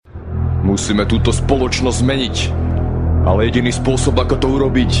Musíme túto spoločnosť zmeniť. Ale jediný spôsob, ako to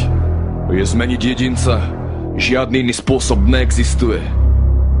urobiť, je zmeniť jedinca. Žiadny iný spôsob neexistuje.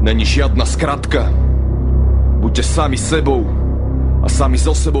 Není žiadna skratka. Buďte sami sebou a sami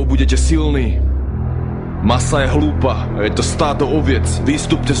so sebou budete silní. Masa je hlúpa a je to stádo oviec.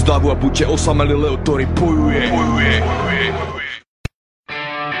 Vystúpte z davu a buďte osamelý lev, ktorý bojuje.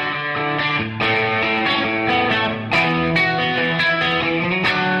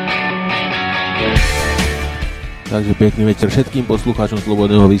 Takže pekný večer všetkým poslucháčom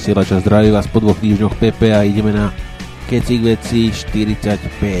Slobodného vysielača. Zdraví vás po 2 týždňoch Pepe a ideme na Kecy K Veci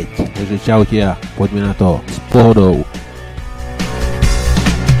 45. Takže čaute a poďme na to s pohodou.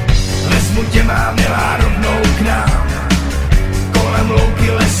 Vezmu tě, má milá, rovnou k nám. Kolem louky,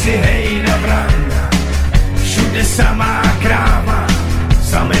 lesy, hej na bran. Všude samá kráva,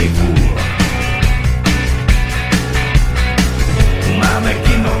 samej vůl. Máme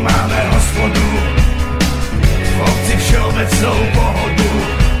kino, máme hospodu, v obci všeobecnou pohodu.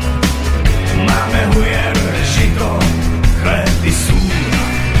 Máme hujer, žito, chléb i sůl.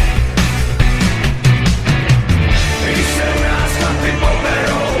 Když se u nás chlapi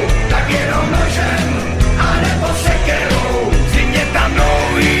poberou, tak jenom nožem, anebo sekerou. V zimě tam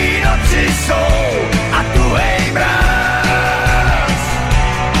dlouhý noci jsou a tuhej mráz.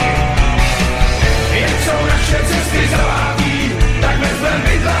 Jak jsou naše cesty zavábí, tak vezmem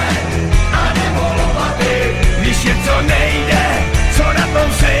vidle, anebo lopaty. Když něco nejde, co na tom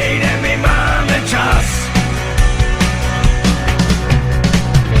sejde, my máme čas.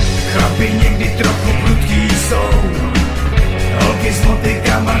 Chlapi někdy trochu prudký jsou, holky s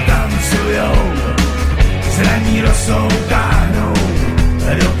motykama tancujou, zraní rosou, táhnou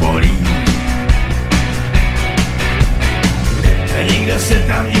do polí. Nikdo se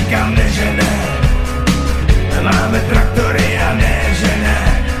tam nikam nežene, máme traktory a ne žene.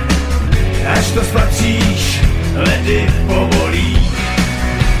 Až to spatříš, ledy povolí.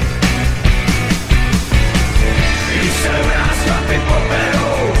 Když se u nás chlapi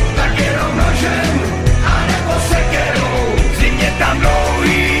poberou, tak jenom nožem, anebo sekerou. V zimě tam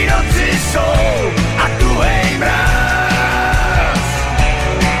dlouhý noci jsou a tuhej mráz.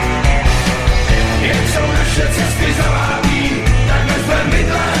 Jak jsou naše cesty zavábí, tak vezmem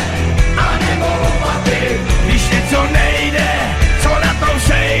vidle, anebo lopaty. Když něco nejde, co na tom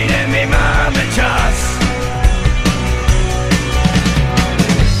sejde, my máme čas.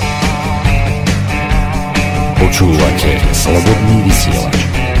 Počúvate Slobodný vysielač.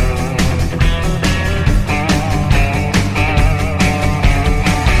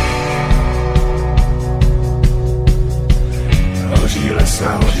 Hoří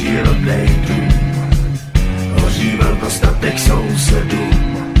lesa, hoří rodnej dům, hoří velkostatek sousedům.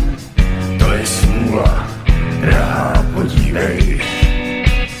 To je smůla, drahá, podívej.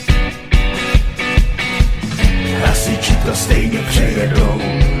 Hasiči to stejně přejedou,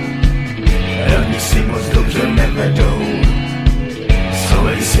 oni si moc dobře nevedou.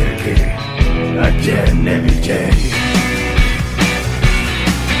 Schovej sirky, ať tě neviděj.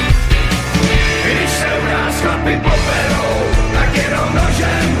 Když se u nás chlapi poberou, tak jenom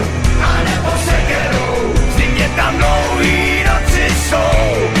nožem, anebo sekerou. V zimě tam dlouhý noci jsou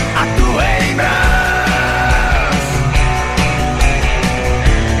a tuhej mráz.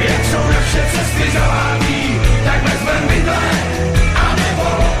 Jak jsou naše cesty zavábí, tak vezmem vidle, anebo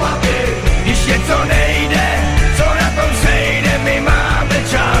lopaty. Když něco nejde, co na tom sejde, my máme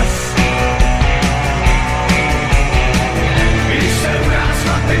čas. Když se u nás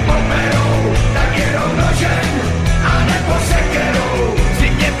chlapi poberou, tak jenom nožem, anebo sekerou. V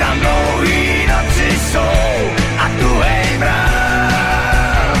zimě tam dlouhý noci jsou a tuhej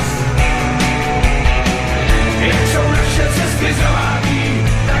mráz. Jak jsou naše cesty zavábí,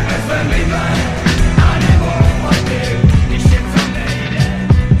 tak vezmem vidle, anebo lopaty. Když něco nejde,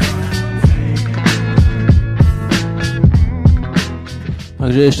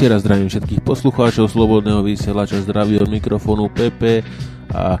 Takže ešte raz zdravím všetkých poslucháčov Slobodného vysielača, zdraví od mikrofónu Pepe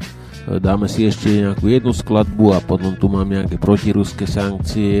a dáme si ešte nejakú jednu skladbu a potom tu mám nejaké protiruské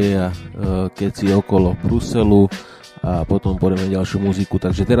sankcie a keci okolo Bruselu a potom pôjdeme ďalšiu muziku,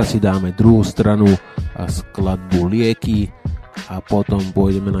 takže teraz si dáme druhú stranu a skladbu Lieky a potom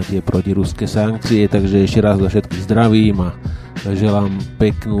pôjdeme na tie protiruské sankcie, takže ešte raz za všetkých zdravím a želám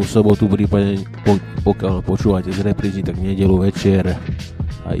peknú sobotu, prípadne pokiaľ počúvate z reprízy, tak nedeľu večer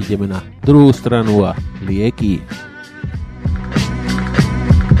a ideme na druhú stranu a Lieky.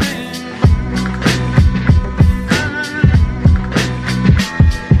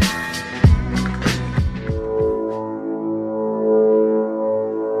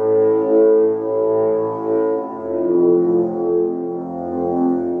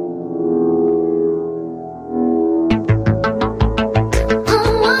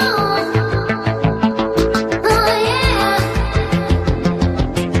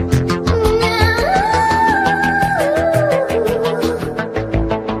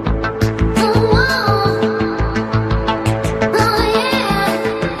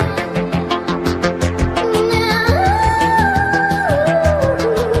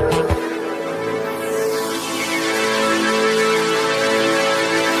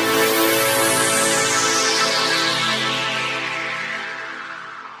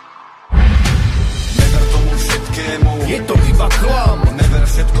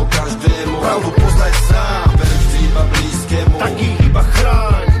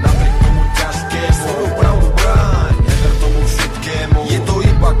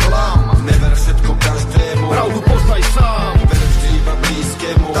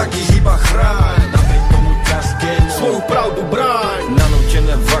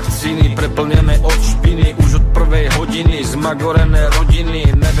 vakcíny, preplnené od špiny už od prvej hodiny, zmagorené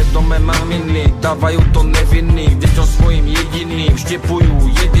rodiny, nevedomé maminy, dávajú to nevinným deťom svojim jediným, štepujú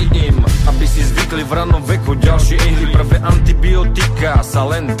jediným, aby si zvykli v ranom veku ďalšie ihly. Prvé antibiotika sa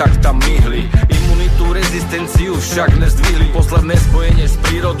len tak tam myhli, imunitu, rezistenciu však nezdvihli, posledné spojenie s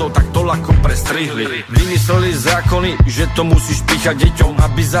prírodou tak to ľahko prestrihli. Vymysleli zákony, že to musíš píchať deťom,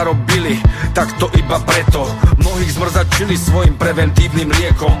 aby zarobili, tak to iba preto mnohých zmrzačili svojim preventívnym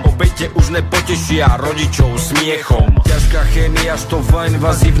liekom. Obete už nepotešia rodičov smiechom. Ťažká chémia, štová,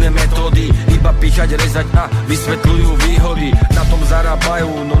 invazívne metódy, iba píchať, rezať a vysvetľujú výhody. Na tom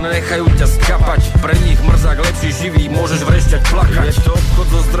zarábajú, no nenechajú ťa skapať. Pre nich mrzák lepší živý, môžeš vrešťať, plakať. Je to obchod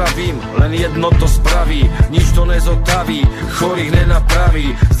so zdravím, len jedno to spraví, nič to nezotaví, chorých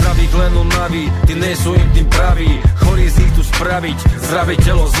nenapraví, zdravých len unaví, ty nie sú im tým praví, chorí z nich tu spraviť, zdravé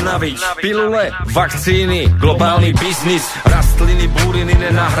telo znaviť. Pilule, vakcíny, globálny biznis, rastliny, búriny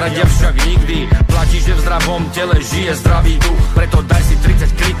nenahradia však nikdy. Platí, že v zdravom tele žije zdravý duch, preto daj si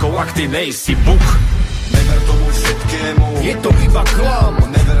 30 klikov, ak ty nejsi Bůh. Never tomu všetkému, je to iba klam,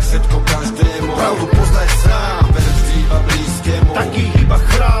 never všetko každému, pravdu poznaj sám, ver vždy iba blízkému, taký iba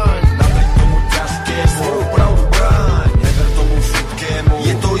chráň, napriek tomu ťažkému, svoju pravdu bráň. Never tomu všetkému,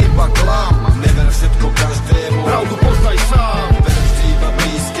 je to iba klam, never všetko každému, pravdu poznaj sám, ver vždy iba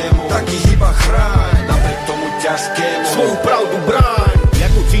blízkému, taký iba chráň, napriek tomu ťažkému, svoju pravdu bráň. Ja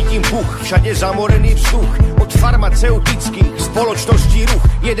tu cítim puch, všade zamorený vzduch, od farmaceutických spoločností ruch,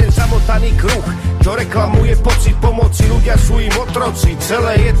 jeden zamotaný kruh, čo reklamuje pocit pomoci, ľudia sú im otroci,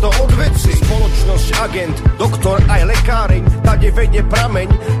 celé je to od veci. Spoločnosť, agent, doktor aj lekáreň, tade vedie prameň,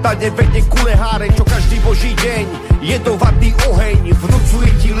 tade vedie kuleháreň, čo každý boží deň jedovatý oheň vnúcuje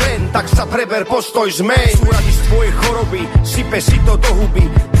ti len, tak sa preber, postoj zmeň. Súradi z tvojej choroby, sype si to do huby,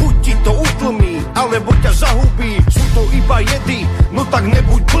 buď ti to utlmí, alebo ťa zahubí. Sú to iba jedy, no tak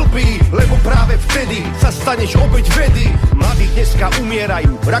nebuď blbý, lebo práve vtedy sa staneš obeť vedy. Mladí dneska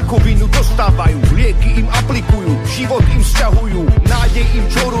umierajú, rakovinu dostávajú, lieky im aplikujú, život im sťahujú, nádej im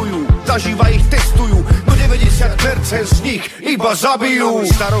čorujú, zaživa ich testujú, no 90% z nich iba zabijú.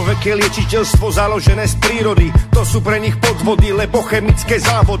 Staroveké liečiteľstvo založené z prírody, to sú pre nich podvody, lebo chemické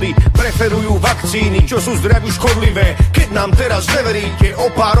závody preferujú vakcíny, čo sú zdraviu škodlivé. Keď nám teraz neveríte, o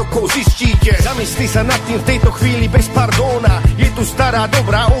pár rokov zistíte. Zamysli sa nad tým v tejto chvíli bez pardóna, je tu stará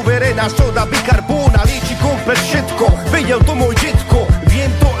dobrá overená soda bikarbóna, lieči komplet všetko, vedel to môj detko,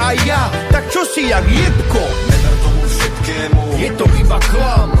 viem to aj ja, tak čo si jak jebko? never tomu všetkému, Je to iba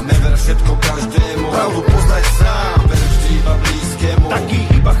klam, never všetko každému, pravdu poznaj sám, ver vždy iba blízkému, taký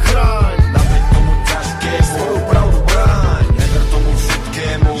iba chráň, napriek tomu ťažkému, svoju pravdu bráň. Never tomu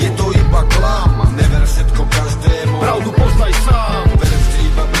všetkému, je to iba klam, never všetko každému, pravdu poznaj sám, ver vždy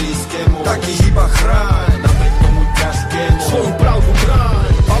iba blízkému, taký iba chráň, napriek tomu ťažkému, svoju pravdu bráň.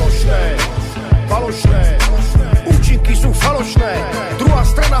 Falošné, účinky sú falošné. Druhá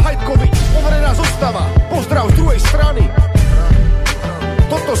strana Hajtkovič, overená zostava, pozdrav z druhej strany.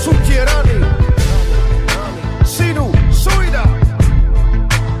 Toto sú tie rany, synu, sojda.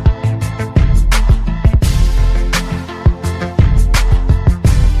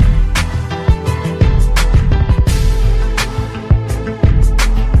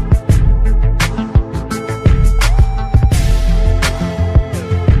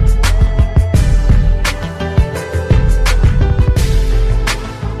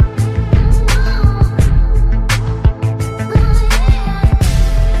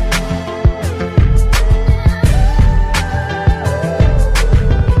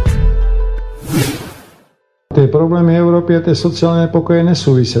 Tie problémy Európy a tie sociálne nepokoje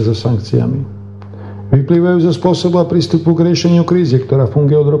nesúvisia so sankciami. Vyplývajú zo spôsobu a prístupu k riešeniu krízy, ktorá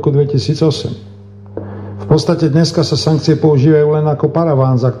funguje od roku 2008. V podstate dneska sa sankcie používajú len ako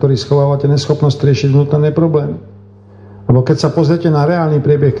paraván, za ktorý schovávate neschopnosť riešiť vnútorné problémy. Lebo keď sa pozriete na reálny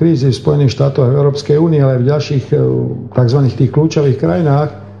priebeh krízy v Spojených štátoch a Európskej únie, ale aj v ďalších tzv. Tých kľúčových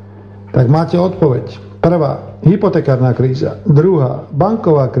krajinách, tak máte odpoveď. Prvá, hypotekárna kríza. Druhá,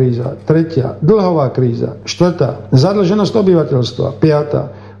 banková kríza. Tretia, dlhová kríza. Štvrtá, zadlženosť obyvateľstva.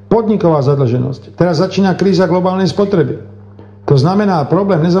 Piatá, podniková zadlženosť. Teraz začína kríza globálnej spotreby. To znamená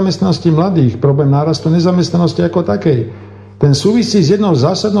problém nezamestnanosti mladých, problém nárastu nezamestnanosti ako takej. Ten súvisí s jednou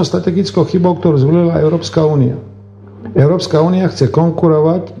zásadnou strategickou chybou, ktorú zvolila Európska únia. Európska únia chce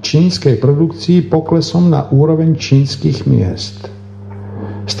konkurovať čínskej produkcii poklesom na úroveň čínskych miest.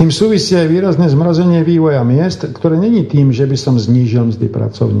 S tým súvisí aj výrazné zmrazenie vývoja miest, ktoré není tým, že by som znížil mzdy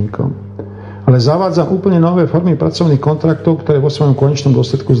pracovníkom. Ale zavádzam úplne nové formy pracovných kontraktov, ktoré vo svojom konečnom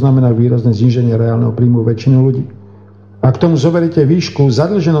dôsledku znamená výrazné zníženie reálneho príjmu väčšiny ľudí. Ak tomu zoberiete výšku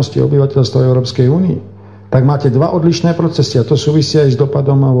zadlženosti obyvateľstva Európskej únie, tak máte dva odlišné procesy a to súvisí aj s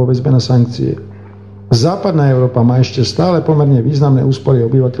dopadom vo väzbe na sankcie. Západná Európa má ešte stále pomerne významné úspory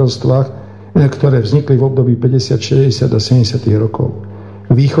v obyvateľstvách, ktoré vznikli v období 50, 60 a 70 rokov.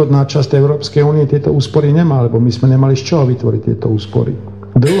 Východná časť Európskej únie tieto úspory nemá, lebo my sme nemali z čoho vytvoriť tieto úspory.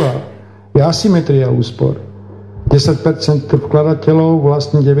 Druhá je asymetria úspor. 10% vkladateľov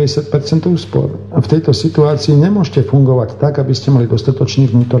vlastne 90% úspor. A v tejto situácii nemôžete fungovať tak, aby ste mali dostatočný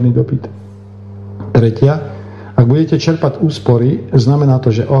vnútorný dopyt. Tretia, ak budete čerpať úspory, znamená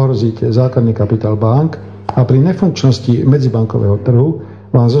to, že ohrozíte základný kapitál bank a pri nefunkčnosti medzibankového trhu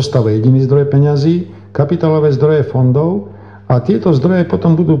vám zostáva jediný zdroj peňazí, kapitálové zdroje fondov a tieto zdroje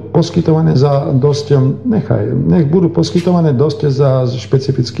potom budú poskytované za dosť, nech budú poskytované dosť za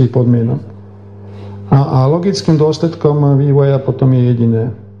špecifických podmienok. A logickým dôsledkom vývoja potom je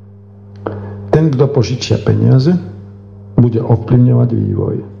jediné. Ten, kto požičia peniaze, bude ovplyvňovať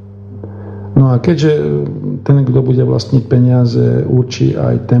vývoj. No a keďže ten, kto bude vlastniť peniaze, určí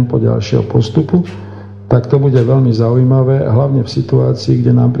aj tempo ďalšieho postupu, tak to bude veľmi zaujímavé, hlavne v situácii,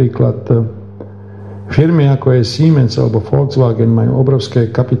 kde napríklad firmy ako je Siemens alebo Volkswagen majú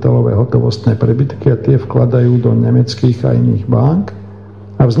obrovské kapitálové hotovostné prebytky a tie vkladajú do nemeckých a iných bank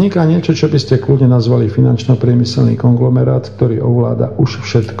a vzniká niečo, čo by ste kľudne nazvali finančno-priemyselný konglomerát, ktorý ovláda už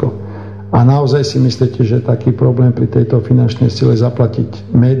všetko. A naozaj si myslíte, že taký problém pri tejto finančnej sile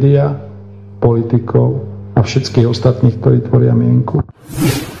zaplatiť médiá, politikov a všetkých ostatných, ktorí tvoria mienku?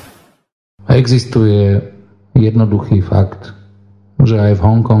 Existuje jednoduchý fakt, že aj v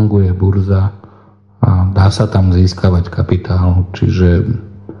Hongkongu je burza a dá sa tam získavať kapitál, čiže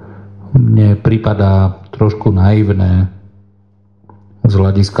mne pripadá trošku naivné z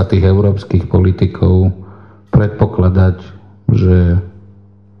hľadiska tých európskych politikov predpokladať, že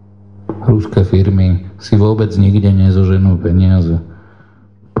ruské firmy si vôbec nikde nezoženú peniaze.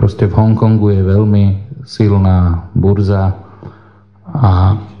 Proste v Hongkongu je veľmi silná burza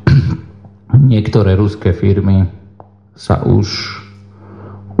a niektoré ruské firmy sa už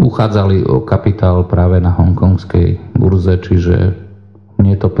uchádzali o kapitál práve na hongkongskej burze, čiže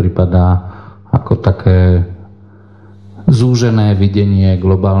mne to pripadá ako také zúžené videnie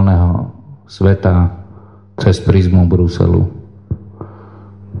globálneho sveta cez prizmu Bruselu.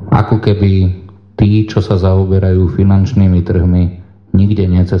 Ako keby tí, čo sa zaoberajú finančnými trhmi, nikde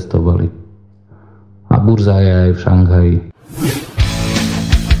necestovali. A burza je aj v Šanghaji.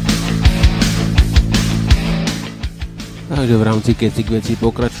 Takže v rámci Kecy K Veci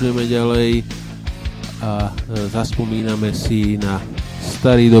pokračujeme ďalej a zaspomíname si na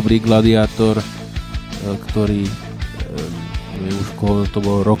starý dobrý Gladiátor, ktorý už to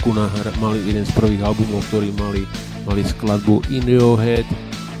bolo roku mali jeden z prvých albumov, ktorí mali skladbu In Your Head,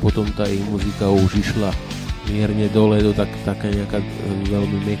 potom tá ich muzika už išla mierne dole do taká nejaká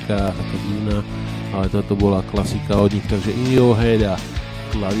veľmi meká, taká divná, ale toto bola klasika od nich, takže In Your Head a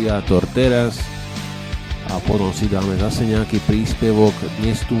Gladiátor teraz. A potom si dáme zase nejaký príspevok.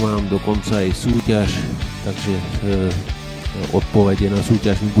 Dnes tu mám dokonca aj súťaž, takže odpovede na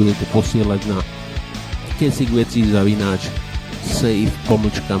súťaž mi budete posielať na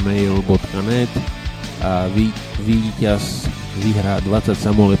kecykveci@save.mail.net a víťaz vyhrá 20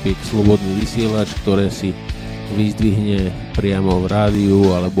 samolepiek Slobodný vysielač, ktoré si vyzdvihne priamo v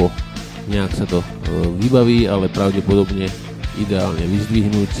rádiu alebo nejak sa to vybaví, ale pravdepodobne ideálne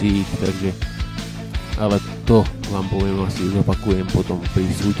vyzdvihnúci, takže ale to vám poviem, asi zopakujem potom pri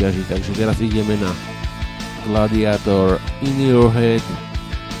súťaži. Takže teraz ideme na Gladiator In Your Head.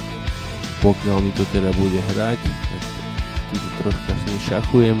 Pokiaľ mi to teda bude hrať, tak tu troška si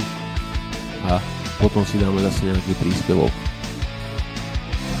šachujem a potom si dáme zase nejaký príspevok.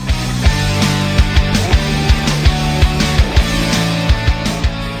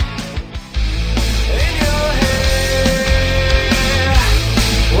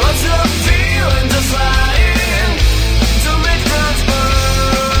 What's the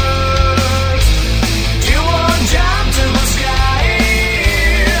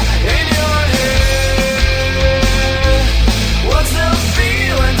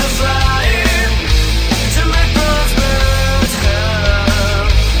feeling to fly in, to make us burn?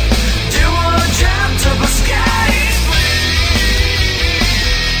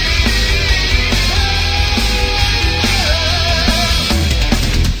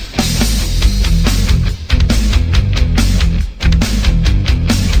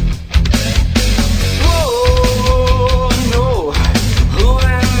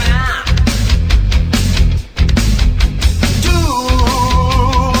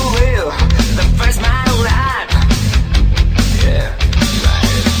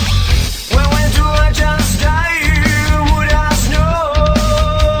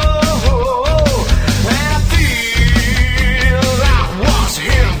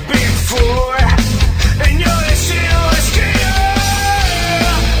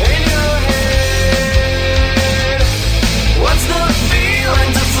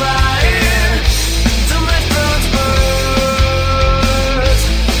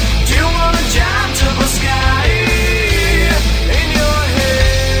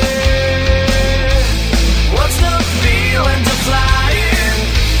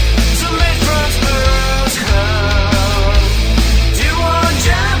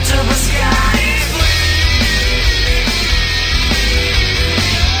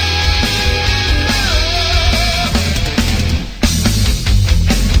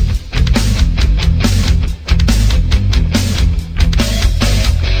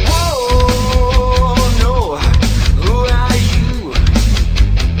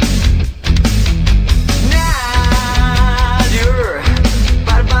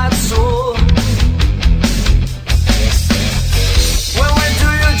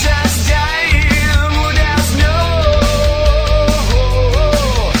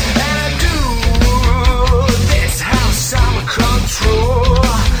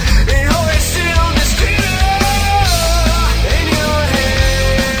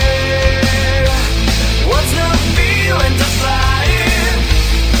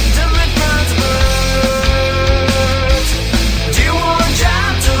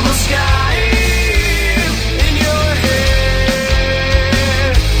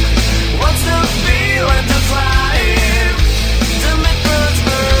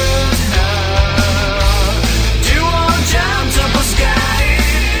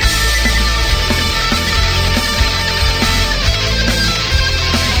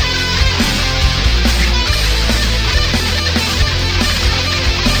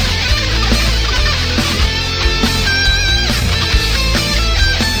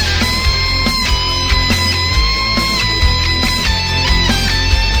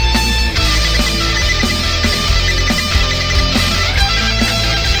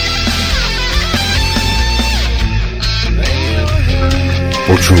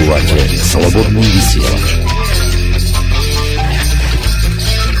 Počúvate Slobodný vysielač.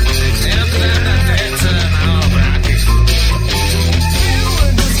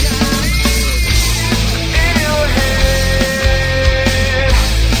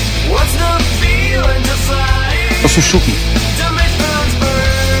 To sú šuky.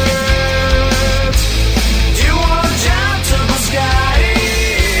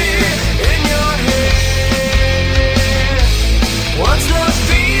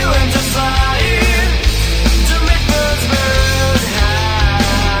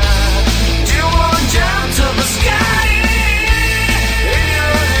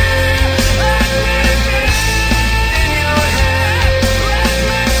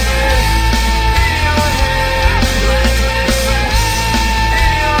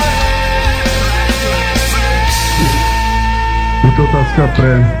 Otázka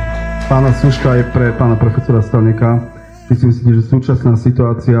pre pána Suška aj pre pána profesora Staňeka. Vy si myslíte, že súčasná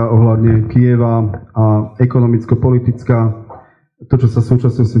situácia ohľadne Kyjeva a ekonomicko-politická, to, čo sa v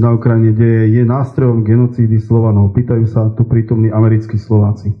súčasnosti na Ukrajine deje, je nástrojom genocídy Slovanov? Pýtajú sa tu prítomní americkí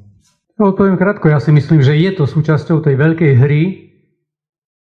Slováci. Odpoviem krátko, ja si myslím, že je to súčasťou tej veľkej hry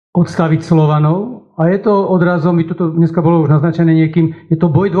odstaviť Slovanov a je to odrazom, i toto dneska bolo už naznačené niekým, je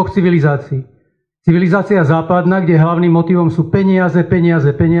to boj dvoch civilizácií. Civilizácia západná, kde hlavným motivom sú peniaze,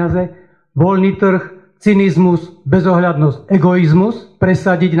 voľný trh, cynizmus, bezohľadnosť, egoizmus,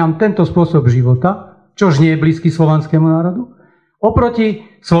 presadiť nám tento spôsob života, čož nie je blízky slovanskému národu. Oproti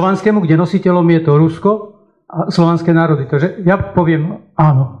slovanskému, kde nositeľom je to Rusko a slovanské národy. Takže ja poviem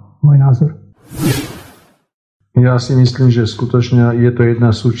áno, môj názor. Ja si myslím, že skutočne je to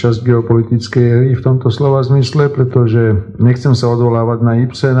jedna súčasť geopolitickej hry v tomto slova zmysle, pretože nechcem sa odvolávať na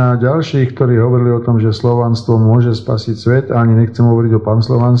Ibsena a ďalších, ktorí hovorili o tom, že slovanstvo môže spasiť svet, a ani nechcem hovoriť o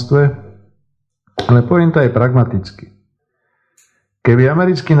panslovanstve, ale poviem to aj pragmaticky. Keby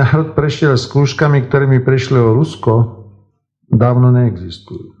americký národ prešiel s skúškami, ktorými prešli o Rusko, dávno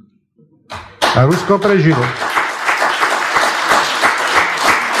neexistujú. A Rusko prežilo.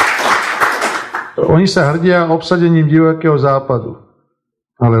 Oni sa hrdia obsadením divokého západu,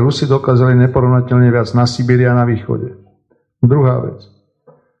 ale Rusi dokázali neporovnateľne viac na Sibíri a na východe. Druhá vec.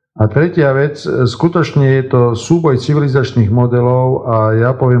 A tretia vec, skutočne je to súboj civilizačných modelov a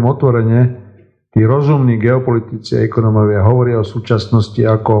ja poviem otvorene, tí rozumní geopolitici a ekonomovia hovoria o súčasnosti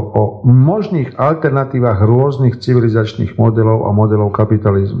ako o možných alternatívach rôznych civilizačných modelov a modelov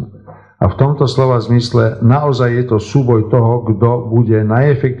kapitalizmu. A v tomto slova zmysle naozaj je to súboj toho, kto bude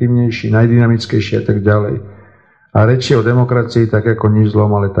najefektívnejší, najdynamickejší a tak ďalej. A reči o demokracii tak ako nič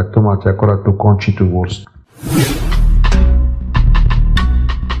zlom, ale tak to máte akorát tú končitú Wurst.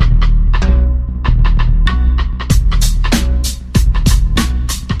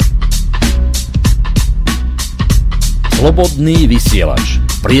 Slobodný vysielač.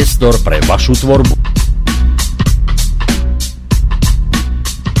 Priestor pre vašu tvorbu.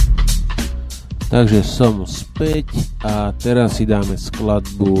 Takže som späť a teraz si dáme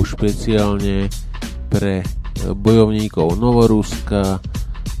skladbu špeciálne pre bojovníkov Novoruska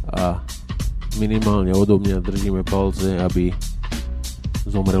a minimálne odo mňa držíme palce, aby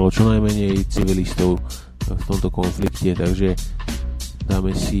zomrelo čo najmenej civilistov v tomto konflikte. Takže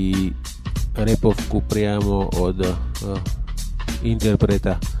dáme si repovku priamo od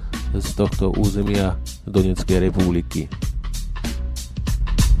interpreta z tohto územia Donetskej republiky.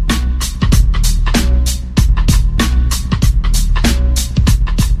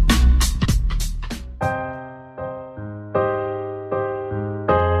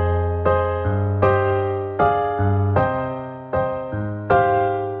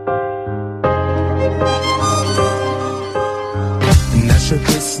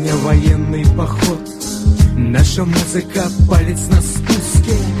 Военный поход, наша музыка, палец на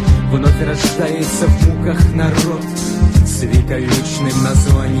спуске, вновь рождается в муках народ с вековечным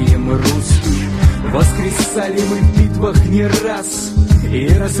названием русский. Воскресали мы в битвах не раз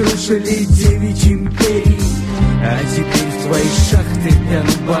и разрушили 9 империй, а теперь в твои шахты,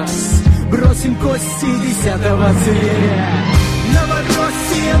 Донбасс, бросим кости 10-го зверя.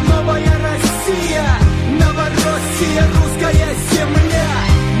 Новороссия, новая Россия, Новороссия, русская земля.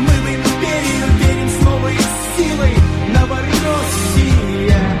 Новороссия,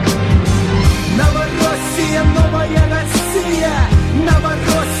 Новороссия, новая Россия,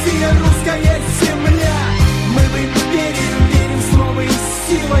 Новороссия, русская земля. Мы в империю верим с новой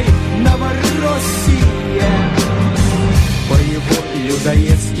силой. Новороссия. По его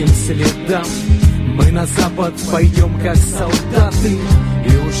людоедским следам мы на запад пойдем как солдаты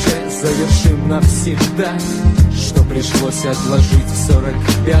и уже завершим навсегда, что пришлось отложить в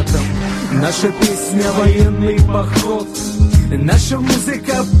 45-м. Наша песня «Военный поход», Наша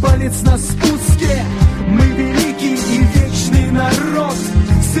музыка палец на спуске. Мы великий и вечный народ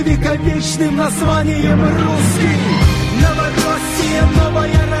с вековечным названием русский. Новороссия,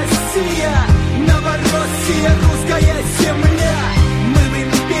 новая Россия, Новороссия, русская земля. Мы в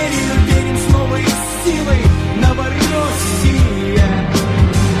империю верим с новой силой. Новороссия,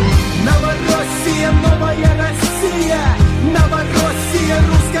 Новороссия, новая Россия, Новороссия,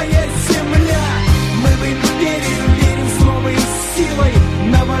 русская земля. Мы в империю верим с новой силой.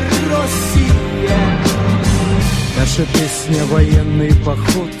 Новороссия. Наша песня — военный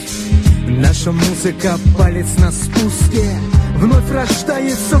поход. Наша музыка — палец на спуске. Вновь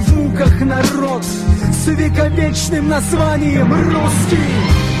рождается в муках народ с вековечным названием русский.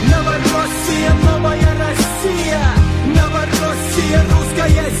 Новороссия, новая Россия, Новороссия,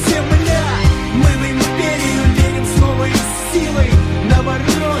 русская земля. Мы в империю верим с новой силой.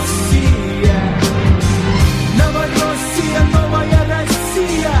 Новороссия, Новороссия, новая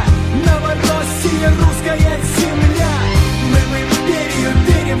Россия, Новороссия, русская земля. Мы в империю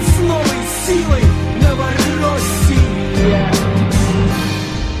верим с новой силой. Новороссия.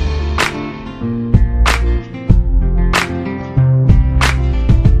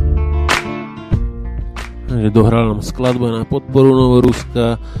 Dohral nám skladba na podporu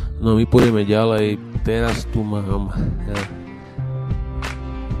Novoruska. No my pôjdeme ďalej. Teraz tu mám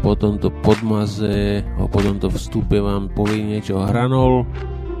po tomto podmaze a po tomto vstupe vám poviem niečo o Hranol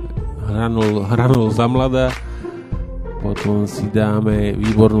za mladá. Potom si dáme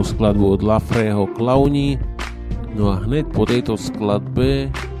výbornú skladbu od Lafreho Klauni. No a hneď po tejto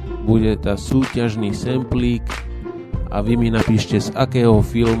skladbe bude tá súťažný samplík a vy mi napíšte, z akého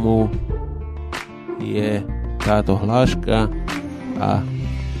filmu je táto hláška a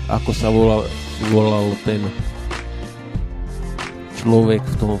ako sa volal ten človek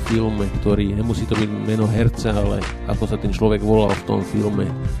v tom filme, ktorý, nemusí to byť meno herca, ale ako sa ten človek volal v tom filme,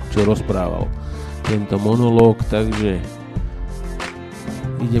 čo rozprával tento monológ. Takže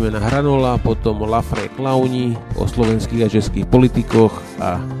ideme na Hranola, potom Lafre Klauni o slovenských a českých politikoch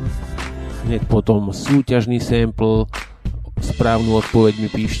a hneď potom súťažný sample. Správnu odpoveď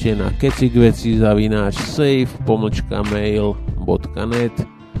mi píšte na Kecy K Veci @save.mail.net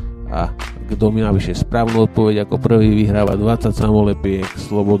a kto mi napíše správnu odpoveď ako prvý, vyhráva 20 samolepiek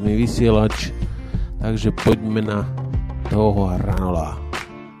Slobodný vysielač. Takže poďme na toho Hranola.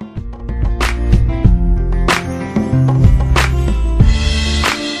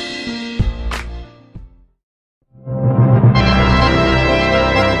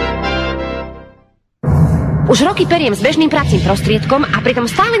 Už roky periem s bežným pracím prostriedkom a pritom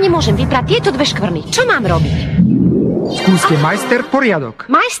stále nemôžem vyprať tieto dve škvrny. Čo mám robiť? Skúste Majster poriadok.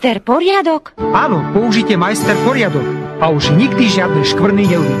 Majster poriadok? Áno, použite Majster poriadok a už nikdy žiadne škvrny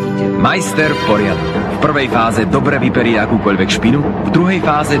neuvidíte. Majster poriadok. V prvej fáze dobre vyperie akúkoľvek špinu, v druhej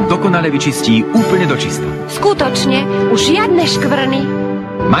fáze dokonale vyčistí úplne do čista. Skutočne, už žiadne škvrny.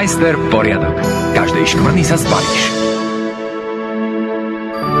 Majster poriadok. Každej škvrny sa zbavíš.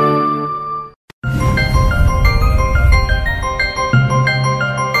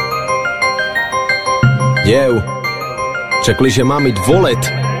 Jev, čekli, že mám jít volit.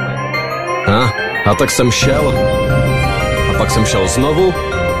 A tak jsem šel. A pak jsem šel znovu.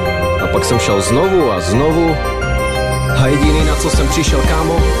 A pak jsem šel znovu a znovu. A jediný, na co jsem přišel,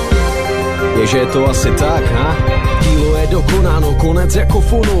 kámo, je, že je to asi tak, Dílo je dokonáno, konec jako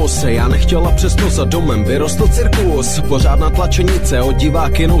funus. Já nechtěl a přesto za domem vyrostl cirkus. Pořádná tlačenice, od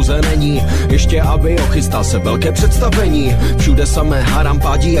diváky nouze není. Ještě avio, chystá se velké představení. Všude samé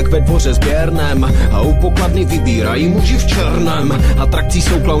harampádí, jak ve dvoře sběrném. A u pokladny vybírají muži v černém. Atrakcí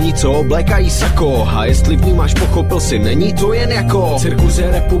jsou klauni, co oblékají sako. A jestli vnímáš, pochopil si, není to jen jako cirkus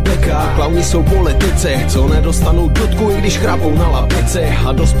je republika. Klauni jsou politici, co nedostanou dudku, i když chrápou na lapici.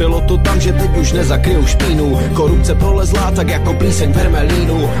 A dospělo to tam, že teď už nezakryjou špínu. Korupce prolezlá tak jako plíseň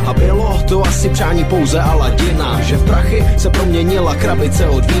vermelínu. A bylo to asi přání pouze Aladina, že v prachy se proměnila krabice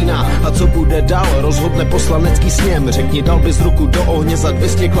od vína. A co bude dál, rozhodne poslanecký sněm. Řekni, dal bys ruku do ohně za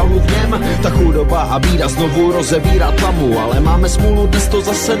 200 klaunů v něm? Ta chudoba a bída znovu rozevírá tlamu. Ale máme smůlu, dnes to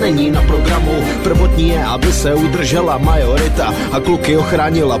zase není na programu. Prvotní je, aby se udržela majorita a kluky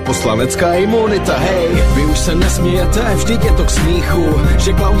ochránila poslanecká imunita. Hej, vy už se nesmějete, vždyť je to k smíchu,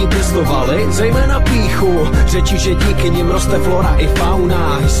 že klauni pěstovali zejména píchu. Řeči, že díky díky nim roste flora i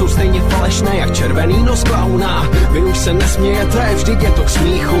fauna. Jsou stejně falešné jak červený nos klauna. Vy už se nesmějete, vždyť je to k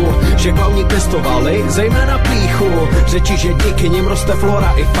smíchu, že klauni pěstovali zejména pýchu. Řeči, že díky nim roste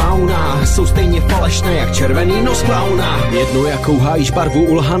flora i fauna. Jsou stejně falešné jak červený nos klauna. Jedno jakou hájíš barvu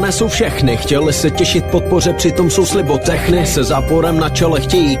ulhané jsou všechny. Chtěli se těšit podpoře, přitom jsou slibotechny. Se záporem na čele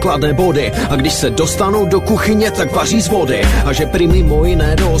chtějí kladné body. A když se dostanou do kuchyně, tak vaří z vody. A že prý mimo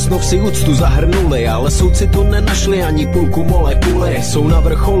jiné do osnov si úctu zahrnuli. Ale soudci tu nenašli ani půlku molekuly. Jsou na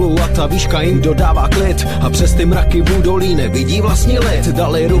vrcholu a ta výška jim dodává klid. A přes ty mraky v údolí nevidí vlastní lid.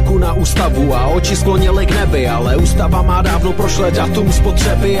 Dali ruku na ústavu a oči sklonili k nebi. Ale ústava má dávno prošlé datum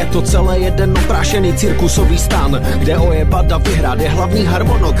spotřeby. Je to celé jeden oprášený cirkusový stan, kde ojebat a vyhrát je hlavní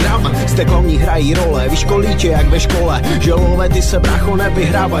harmonogram. Zde klauni hrají role, vyškolí tě jak ve škole. Že lové ty se brácho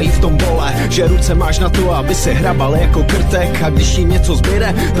nevyhrávají v tom bole. Že ruce máš na to, aby se hrabal jako krtek. A když jim něco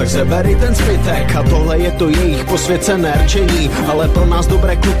zbyde, tak seberi ten zbytek. A tohle je to jejich posvěcené rčení. Ale pro nás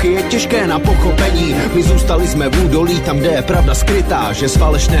dobré kluky je těžké na pochopení. My zůstali jsme v údolí, tam kde je pravda skrytá. Že z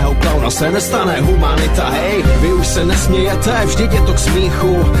falešného klauna se nestane humanita. Hej, vy už se nesmějete, vždyť je to k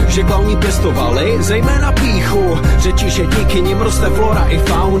smíchu, že klauni pěstovali zejména pýchu. Řeči, že díky nim roste flora i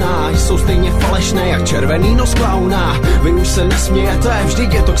fauna. Jsou stejně falešné jak červený nos klauna. Vy už se nesmějete,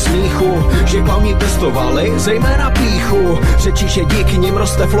 vždyť je to k smíchu, že klauni pěstovali zejména pýchu. Řeči, že díky nim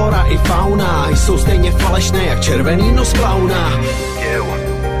roste flora i fauna. Jsou stejně falešné jak červený nos klauna.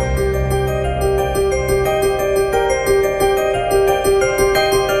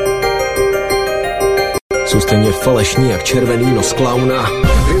 Jsou stejně falešní jak červený nos klauna.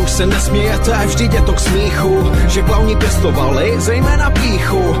 Vy už se nesmějete, vždyť je to k smíchu, že klauni pěstovali zejména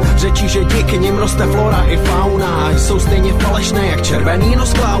pýchu. Řečí, že díky nim roste flora i fauna. Jsou stejně falešné jak červený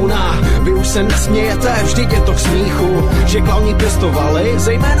nos klauna. Vy už se nesmějete, vždyť je to k smíchu, že klauni pěstovali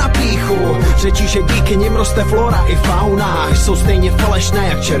zejména pýchu. Řečí, že díky nim roste flora i fauna. Jsou stejně falešné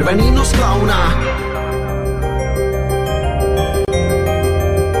jak červený nos klauna.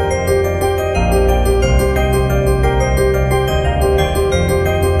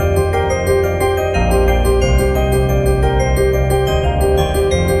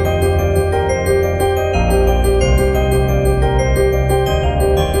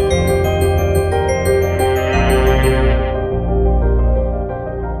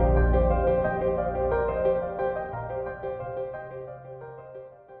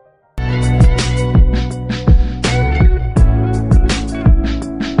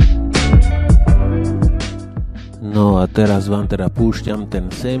 Teraz vám teda púšťam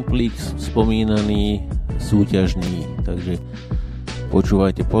ten samplík spomínaný, súťažný, takže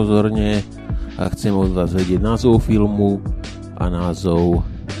počúvajte pozorne a chcem od vás vedieť názov filmu a názov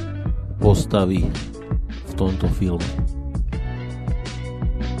postavy v tomto filme.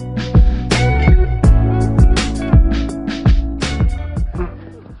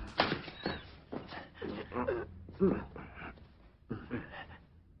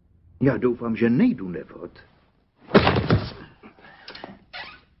 Já doufám, že nejdu nevhod.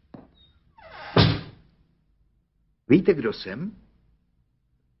 Víte, kdo jsem?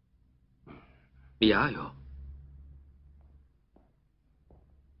 Já jo.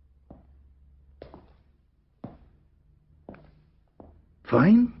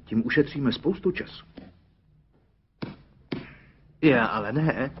 Fajn, tím ušetříme spoustu času. Já ale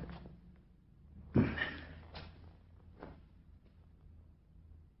ne.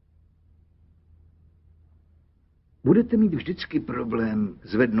 Budete mít vždycky problém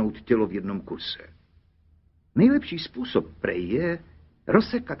zvednout tělo v jednom kuse. Nejlepší způsob prej je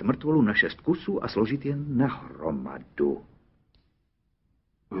rozsekat mrtvolu na 6 kusů a složit je nahromadu.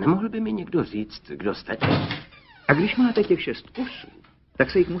 Nemohl by mi někdo říct, kdo jste? A když máte těch 6 kusů,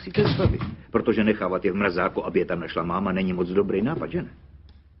 tak se jich musíte zbavit, protože nechávat je v mrazáku, aby je tam našla máma, není moc dobrý nápad, že ne?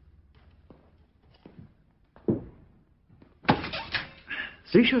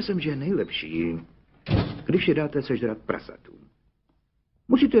 Slyšel jsem, že je nejlepší, když je dáte sežrat prasatům.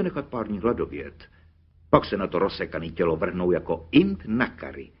 Musíte je nechat pár dní hladovět. Pak se na to rozsekané tělo vrhnou jako int na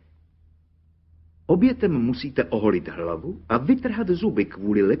kary. Obětem musíte oholit hlavu a vytrhat zuby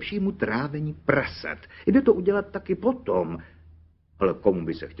kvůli lepšímu trávení prasat. Jde to udělat taky potom, ale komu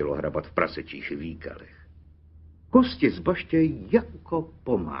by se chtělo hrabat v prasečích výkalech? Kosti zbaštěj jako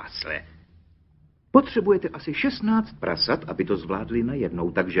po másle. Potřebujete asi 16 prasat, aby to zvládli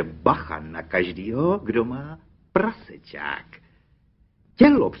najednou, takže bacha na každýho, kdo má prasečák.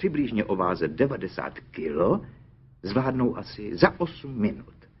 Tělo přibližně o váze 90 kg zvládnou asi za 8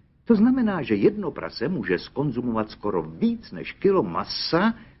 minut. To znamená, že jedno prase může skonzumovat skoro víc než kilo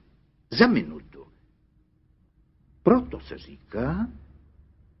masa za minutu. Proto se říká,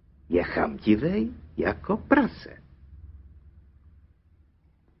 je chamtivej jako prase.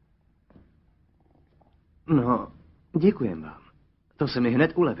 No, děkujem vám. To se mi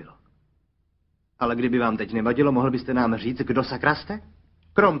hned ulevilo. Ale kdyby vám teď nevadilo, mohl byste nám říct, kdo sakra jste?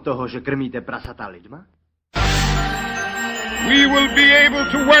 Krom toho, že krmíte prasata lidma? We will be able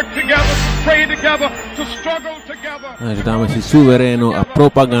to work together, to pray together, to struggle together. Takže dáme si suverénu a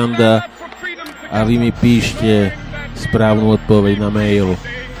propaganda a vy mi píšte správnu odpoveď na mail.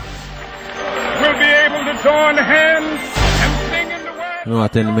 We'll be able to join hands and sing in the way. No a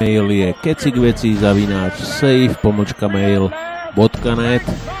ten mail je kecy@save.mail.net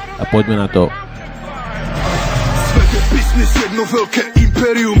a poďme na to. Business, jedno veľké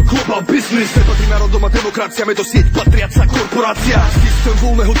impérium, global business. Nepatrí národom a demokraciám, je to sieť patriaca korporácia. Systém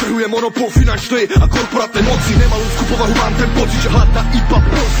voľného trhu je monopol finančnej a korporátnej moci. Nemá ľudskú povahu, mám ten pocit, že hľadá iba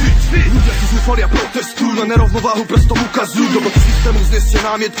profit. Ľudia si zúfali a protestujú, na nerovnováhu prstom ukazujú. Do proti systému znesie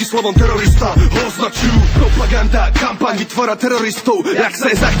námietky slovom terorista, ho označujú. Propaganda, kampaň vytvára teroristov, jak sa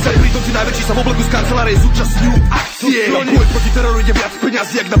je zachce. Pritom tí najväčší sa v obleku z kancelárie zúčastňujú akcie. Na boj proti teroru ide viac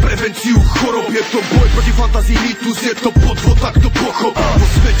peňazí, jak na prevenciu chorob. Je to boj proti fantázii, mýtus, je to podvod, tak to pochop. Vo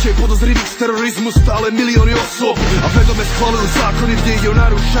svete podozrivých z terorizmu stále milióny osôb a vedome schvaľujú zákony, kde ide o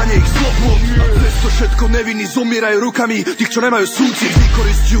narúšanie ich slobod. A cez to všetko nevinní zomierajú rukami tých, čo nemajú súcit.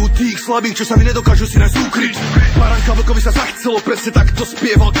 Vykoristujú tých slabých, čo sami nedokážu si nájsť úkryť. Baranka vlkovi sa zachcelo, presne takto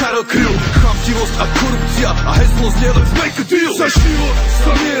spieval Karel Kryl. Chamtivosť a korupcia a heslo znie let's make a deal. Za život,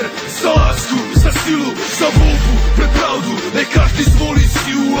 za mier, za lásku, za silu, za voľbu, pre pravdu. Nech každý zvolí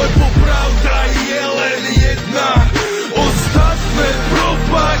silu, lebo pravda je len jedna. Ostatné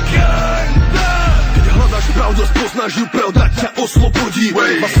propaganda. Keď hľadáš pravdu a spoznáš ju, pravda ťa oslobodí.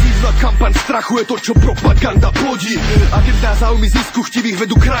 Masívna kampaň strachu je to, čo propaganda plodí. Agenda záujmy zisku chtivých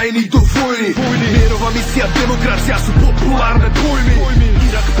vedú krajiny do vojny. Mierová misia, demokracia sú populárne pojmy.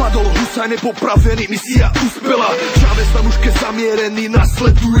 Irak padol, Husajn je popravený, misia uspela. Chávez na mužke zamierený,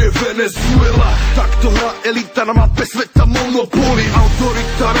 nasleduje Venezuela. Takto hrá elita na mape sveta monopóly.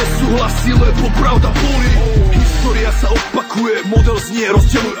 Autorita nesúhlasí, lebo pravda bolí. História sa opakuje, model znie,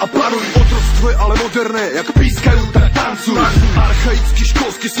 rozdeľuj a paruj. Otroctvo je ale moderné, jak pískajú, tak tancuj. Archaický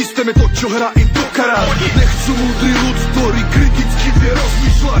školský systém je to, čo hrá im do karát. Nechcú múdry ľud, ktorý kriticky vie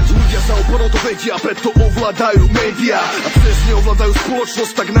rozmýšľať. Ľudia za oponou to vedia, preto ovládajú médiá. A cez ne ovládajú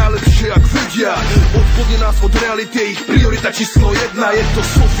spoločnosť tak najlepšie, jak vedia. Odvodne nás od reality je ich priorita číslo 1. Je to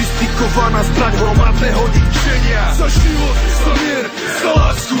sofistikovaná zbraň hromadného ničenia. Za život, za mier, za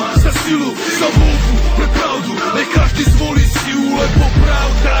lásku, za silu, za voľbu, pre pravdu. Nech každý zvolí silu, lebo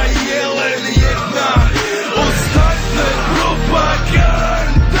pravda je len jedna. Ostatné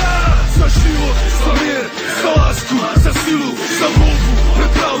propaganda. Za život, za mier, za lásku, za silu, za voľbu, pre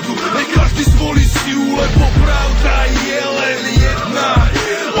pravdu. Nech každý zvolí silu, lebo pravda je len jedna.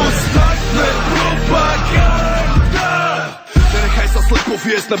 Ostatné propaganda. Nenechaj sa slepo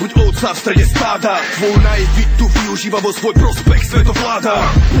viesť, nebuď ovca v strede stáda. Tvoju naivitu využíva vo svoj prospekt svetovláda.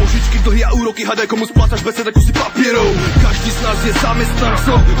 Požičky, dlhy a úroky, hadaj komu splátaš bez teda kusy papierov. Každý z nás je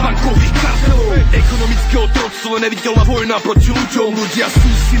zamestnancom bankových kartelov. Ekonomické otroctvo, neviditeľná vojna proti ľuďom. Ľudia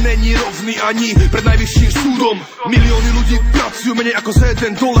sú si není rovní ani pred najvyšším súdom. Milióny ľudí pracujú menej ako za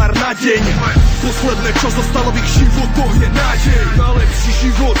 $1 na deň. Posledné, čo zostalo v ich životoch, je nádej na lepší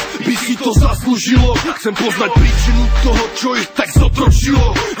život. By si to zaslúžilo. Chcem poznať príčinu toho, čo ich tak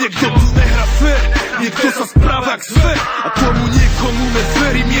zotročilo. Niekto tu nehrá fér, niekto sa správa k zver. A tomu niekomu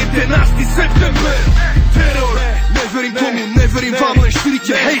neverím, 11. september. Teror, neverím tomu, neverím vám, len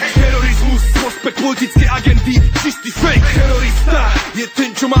šírite hejt. Terorizmus, prospekt politickej agendy, čistý fake. Terorista je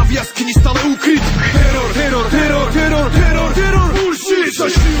ten, čo má v jaskyni stále ukryť. Teror, teror, teror, teror, teror, teror, bullshit. Za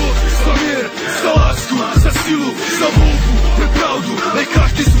život, za mier, za lásku, za silu, za voľbu, pre pravdu. Nech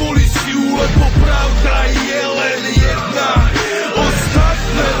každý zvolí silu, lebo pravda je len jedna.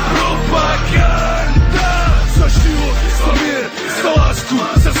 Ostatné propaganda. Za život, za mier, za lásku,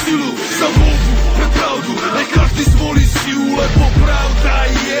 za silu, za voľbu, pre pravdu. Nech každý zvolí silu, lebo pravda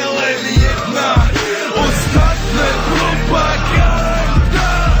je len jedna. Ostatné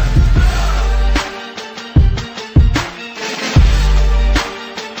propaganda.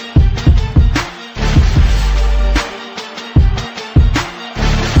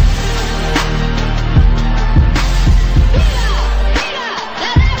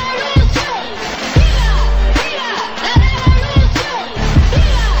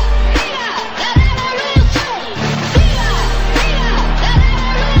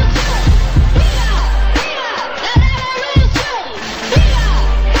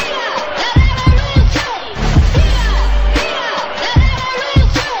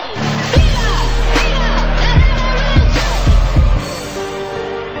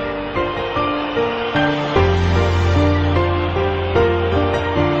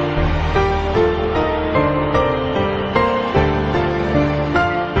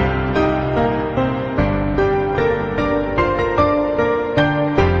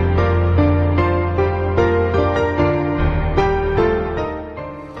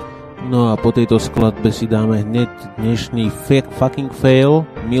 No a po tejto skladbe si dáme hneď dnešný fucking fail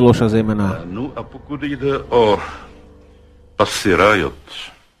Miloša Zemana. No a pokud jde o Pussy Riot,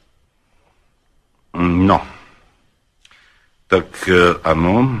 no, tak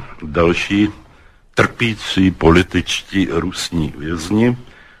ano, další trpící političtí rusní vězni.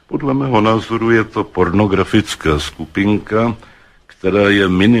 Podle mého názoru je to pornografická skupinka, která je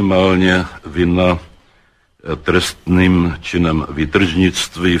minimálně vinna trestným činem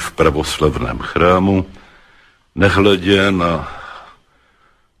výtržnictví v pravoslavném chrámu, nehledě na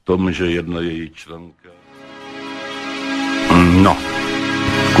tom, že jedna její členka... No,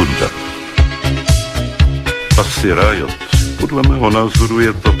 kunda. Pussy Riot. Podle mého názoru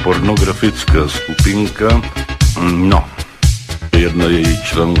je to pornografická skupinka. No, jedna její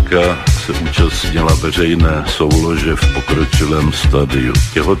členka se účastnila veřejné soulože v pokročilém stadiu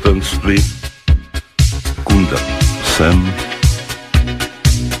těhotenství. Kunda sem,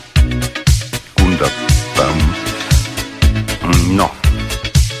 kunda tam, no,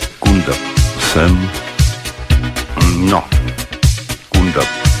 kunda sem, no, kunda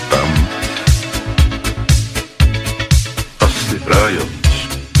tam. Pussy Riot.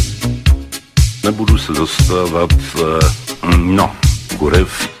 Nebudu se zastávat, no,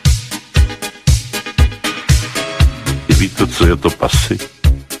 kurev. I víte, co je to pussy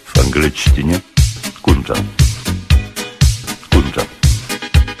v angličtině? Kunda. Kunda.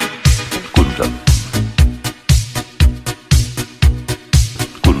 Kunda.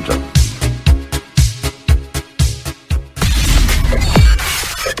 Kunda.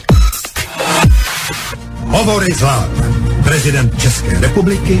 Hovory z vlád. Prezident České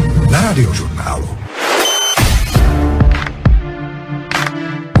republiky na Radiožurnálu.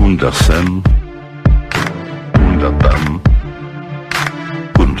 Kunda sem. Kunda tam.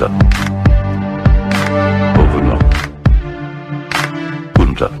 Kunda. Hovno.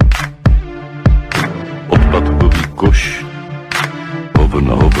 Kunda. Odpadkový koš.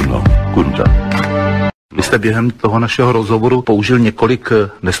 Hovno, hovno. Kunda. Vy jste během toho našeho rozhovoru použil několik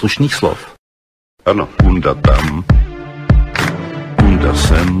neslušných slov. Ano, kunda tam. Kunda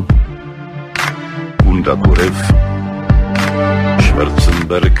sem. Kunda kurev.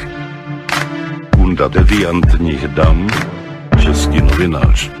 Schwarzenberg. Kunda deviantních dam. Český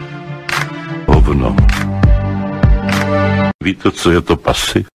novinář. Hovno. Víte, co je to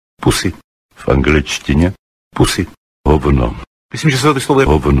pussy? Pusy. V angličtině? Pusy. Hovno. Myslím, že se to vyslovuje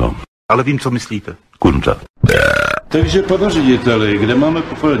hovno. Ale vím, co myslíte. Kunda. Takže, pane řediteli, kde máme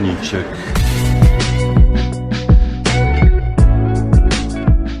popelníček?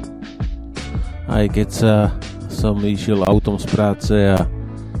 Aj keď som išiel autom z práce a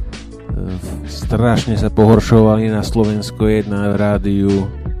strašne sa pohoršovali na Slovensko 1 v rádiu,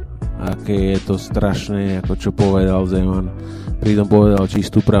 aké je to strašné, ako čo povedal Zeman. Pritom povedal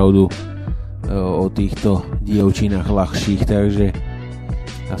čistú pravdu o týchto dievčinách ľahších, takže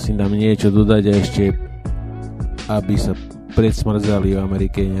asi dám niečo dodať a ešte aby sa predsmrzali v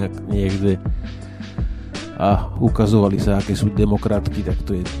Amerike niekde a ukazovali sa, aké sú demokratky, tak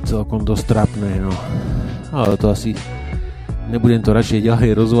to je celkom dosť trapné, no. Ale to asi nebudem to radšej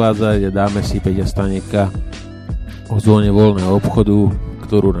ďalej rozvádzať a dáme si Peťa Staneka o zóne voľného obchodu,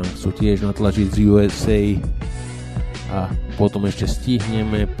 ktorú nám chcú tiež natlačiť z USA a potom ešte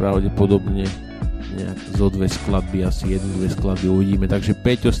stihneme pravdepodobne nejak zo 2 skladby, asi 1-2 skladby uvidíme, takže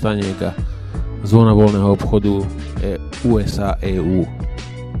Peťo Staneka, zóna voľného obchodu USA EU.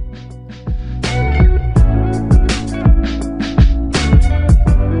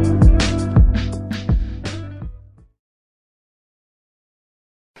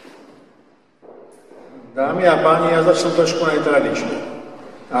 Dámy a páni, ja začnem trošku netradične,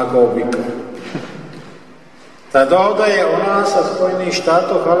 ako obvykle. Tá dohoda je o nás a Spojených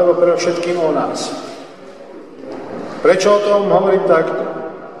štátoch, alebo pre všetkým o nás. Prečo o tom hovorím takto?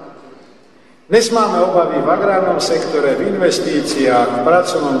 Dnes máme obavy v agrárnom sektore, v investíciách, v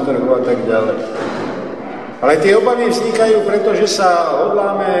pracovnom trhu a tak ďalej. Ale tie obavy vznikajú, pretože sa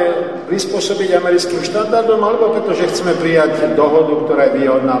hodláme prispôsobiť americkým štandardom, alebo pretože chceme prijať dohodu, ktorá je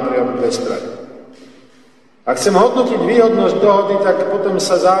výhodná pre obidve strany. Ak chcem hodnotiť výhodnosť dohody, tak potom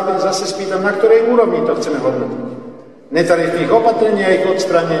sa zase spýtam, na ktorej úrovni to chceme hodnotiť. Netarifných opatrení a ich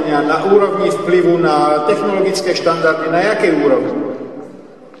odstranenia, na úrovni vplyvu na technologické štandardy, na jakej úrovni.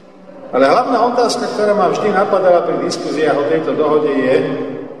 Ale hlavná otázka, ktorá ma vždy napadala pri diskuziách o tejto dohode je,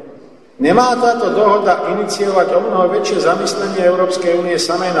 nemá táto dohoda iniciovať o mnoho väčšie zamyslenie Európskej únie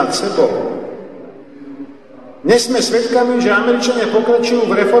samej nad sebou? Dnes sme svedkami, že Američania pokračujú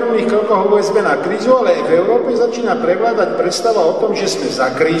v reformných krokoch USB na krízu, ale aj v Európe začína prevládať predstava o tom, že sme za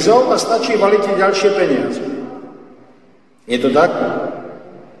krízou a stačí valiť ďalšie peniaze. Je to tak?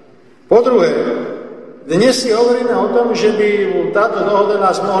 Po druhé, dnes si hovoríme o tom, že by táto dohoda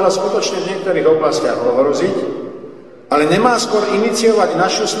nás mohla skutočne v niektorých oblastiach ohroziť, ale nemá skôr iniciovať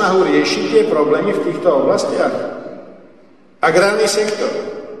našu snahu riešiť tie problémy v týchto oblastiach. Agrárny sektor.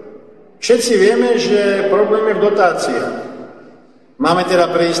 Všetci vieme, že problém je v dotáciách. Máme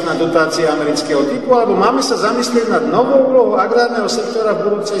teda prejsť na dotácie amerického typu, alebo máme sa zamyslieť nad novou úlohou agrárneho sektora v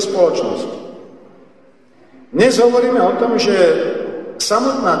budúcej spoločnosti. Dnes hovoríme o tom, že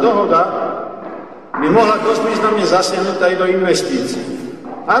samotná dohoda by mohla dosť významne zasiahnuť aj do investícií.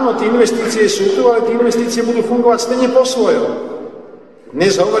 Áno, tie investície sú tu, ale tie investície budú fungovať stejne po svojom.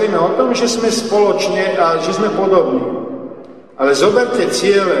 Dnes hovoríme o tom, že sme spoločne a že sme podobní. Ale zoberte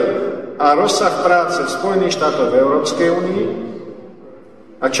ciele a rozsah práce v Spojených štátoch v Európskej únii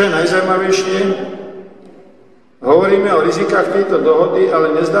a čo je najzaujímavejšie, hovoríme o rizikách tejto dohody,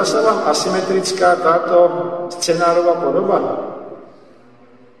 ale nezdá sa vám asymetrická táto scenárová podoba?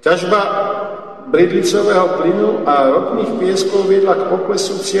 Ťažba bridlicového plynu a ropných pieskov viedla k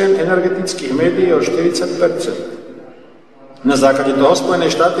poklesu cien energetických médií o 40%. Na základe toho Spojené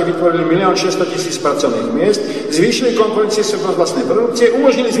štáty vytvorili 1 600 000 pracovných miest, zvýšili konkurencieschopnosť vlastnej produkcie,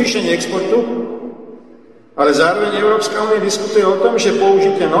 umožnili zvýšenie exportu, ale zároveň Európska únia diskutuje o tom, že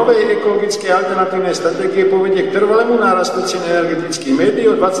použitie novej ekologickej alternatívnej stratégie povedie k trvalému nárastu cien energetických médií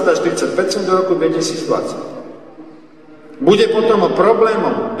o 20 až 30% do roku 2020. Bude potom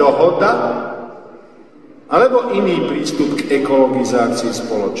problémom dohoda alebo iný prístup k ekologizácii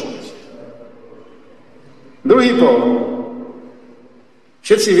spoločnosti. Druhý pohľad.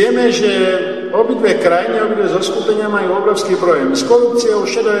 Všetci vieme, že obidve krajiny, obidve zoskupenia majú obrovský problém s korupciou,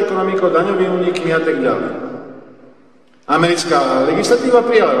 šedou ekonomikou, daňovými únikmi a tak ďalej. Americká legislatíva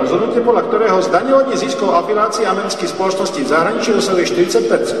prijala rozhodnutie, podľa ktorého zdaňovanie ziskov afilácií amerických spoločností v zahraničí dosahuje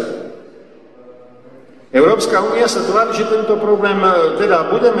 40%. Európska únia sa tvári, že tento problém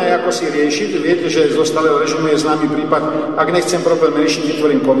teda budeme ako si riešiť. Viete, že zo stáleho režimu je známy prípad, ak nechcem problém riešiť,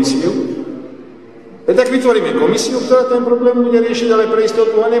 vytvorím komisiu. Tak vytvoríme komisiu, ktorá ten problém bude riešiť, ale pre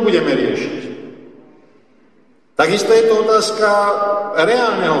istotu ho nebudeme riešiť. Takisto je to otázka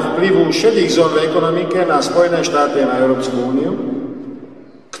reálneho vplyvu šedých zón v ekonomike na Spojené štáty a na Európsku úniu,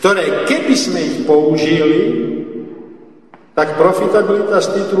 ktoré keby sme ich použili, tak profitabilita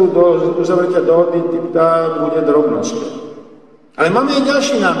z titulu do uzavretia dohody bude drobnosťou. Ale máme aj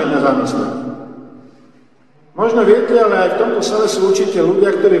ďalší námed na zamyslenie. Možno viete, ale aj v tomto sale sú určite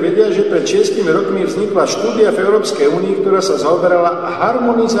ľudia, ktorí vedia, že pred 6 rokmi vznikla štúdia v Európskej únii, ktorá sa zaoberala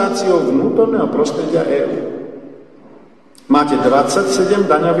harmonizáciou vnútorného prostredia EÚ. Máte 27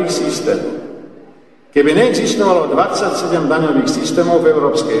 daňových systémov. Keby neexistovalo 27 daňových systémov v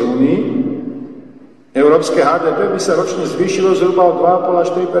Európskej únii, európske HDP by sa ročne zvýšilo zhruba o 2,5 až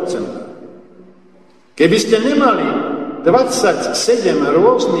 3%. Keby ste nemali 27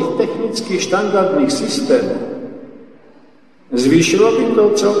 rôznych technických štandardných systémov, zvýšilo by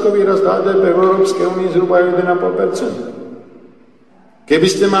to celkový rast HDP v Európskej únii zhruba 1,5%. Keby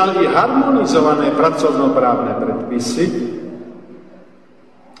ste mali harmonizované pracovnoprávne predpisy,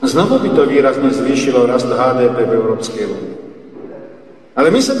 znovu by to výrazne zvýšilo rast HDP v Európskej únii. Ale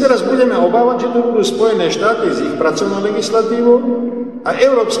my sa teraz budeme obávať, že to budú Spojené štáty s ich pracovnou legislatívou a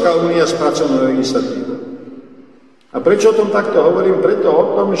Európska únia s pracovnou legislatívou. A prečo o tom takto hovorím? Preto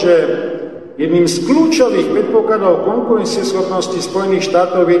o tom, že jedným z kľúčových predpokladov konkurencieschopnosti Spojených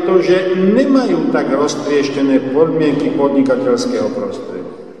štátov je to, že nemajú tak roztrieštené podmienky podnikateľského prostredia.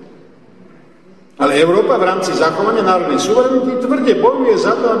 Ale Európa v rámci zachovania národnej suverenity tvrde bojuje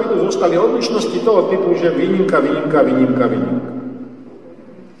za to, aby tu zostali odlišnosti toho typu, že výnimka.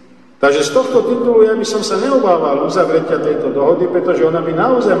 Takže z tohto titulu ja by som sa neobával uzavretia tejto dohody, pretože ona by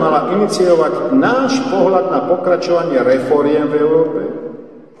naozaj mala iniciovať náš pohľad na pokračovanie reforiem v Európe.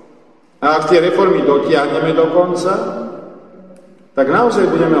 A ak tie reformy dotiahneme do konca, tak naozaj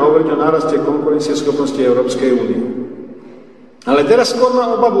budeme hovoriť o náraste konkurencieschopnosti Európskej únie. Ale teraz skôr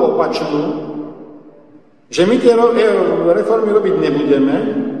mám obavu opačnú, že my tie reformy robiť nebudeme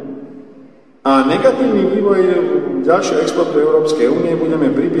a negatívny vývoj ďalšieho exportu Európskej únie budeme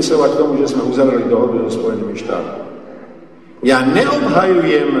pripisovať tomu, že sme uzavreli dohodu so Spojenými štátmi. Ja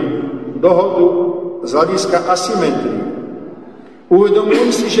neobhajujem dohodu z hľadiska asymetrie. Uvedomujem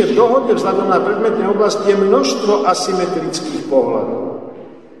si, že v dohode vzhľadom na predmetné oblasti je množstvo asymetrických pohľadov.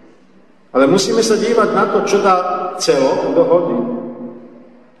 Ale musíme sa dívať na to, čo dá celok dohody.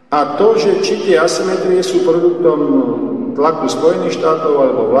 A to, že či tie asymetrie sú produktom tlaku Spojených štátov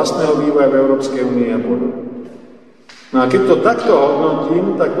alebo vlastného vývoja v Európskej únii a podobne. No a keď to takto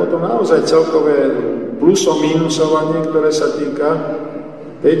hodnotím, tak potom naozaj celkové pluso-mínusovanie, ktoré sa týka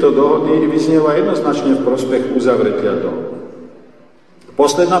tejto dohody, vyznieva jednoznačne v prospech uzavretia dohody.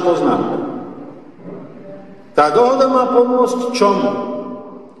 Posledná poznámka. Tá dohoda má pomôcť čomu?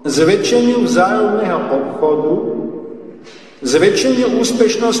 Zväčšeniu vzájomného obchodu, zväčšeniu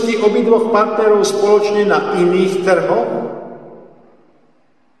úspešnosti obidvoch partnerov spoločne na iných trhoch,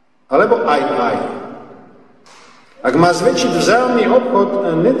 alebo aj. Ak má zväčšiť vzájomný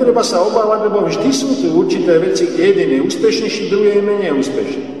obchod, netreba sa obávať, lebo vždy sú tu určité veci, kde jeden je úspešnejší, druhý je menej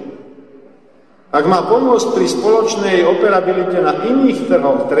úspešný. Ak má pomôcť pri spoločnej operabilite na iných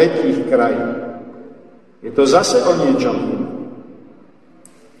trhoch tretích krajín, je to zase o niečom inom.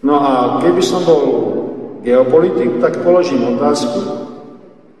 No a keby som bol geopolitik, tak položím otázku,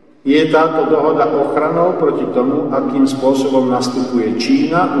 je táto dohoda ochranou proti tomu, akým spôsobom nastupuje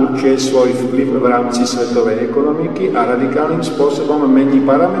Čína, určuje svoj vplyv v rámci svetovej ekonomiky a radikálnym spôsobom mení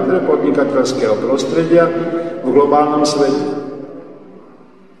parametre podnikateľského prostredia v globálnom svete.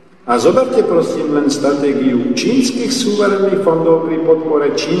 A zoberte prosím len stratégiu čínskych suverénnych fondov pri podpore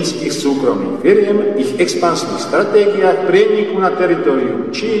čínskych súkromných firiem, ich expansných stratégiách, prieniku na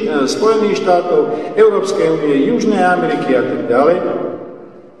teritorium Spojených štátov, Európskej únie, Južnej Ameriky a tak ďalej.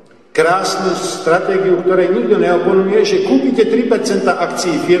 Krásnu stratégiu, ktorej nikto neoponuje, že kúpite 3%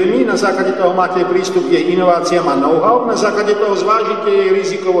 akcií firmy, na základe toho máte prístup k jej inováciám a know-how, na základe toho zvážite jej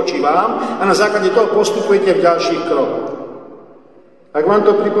riziko voči vám a na základe toho postupujete v ďalších krokoch. Ak vám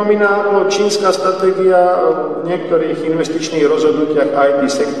to pripomína ako čínska stratégia v niektorých investičných rozhodnutiach IT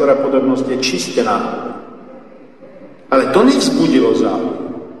sektora, podobnosť je čiste náhodná. Ale to nevzbudilo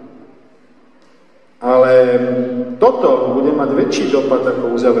záujem. Ale toto bude mať väčší dopad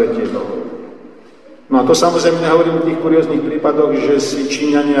ako uzavretie dohody. No a to samozrejme nehovorím o tých kurióznych prípadoch, že si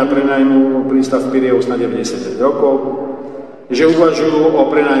Číňania prenajmú prístav Piriev na 95 rokov, že uvažujú o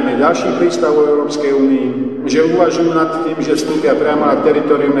prenajme ďalších prístavov Európskej únii, že uvažujú nad tým, že vstúpia priamo na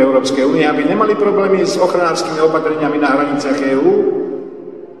teritorium Európskej únie, aby nemali problémy s ochranárskymi opatreniami na hraniciach EÚ,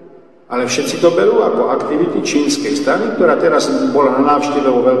 ale všetci to berú ako aktivity čínskej strany, ktorá teraz bola na návšteve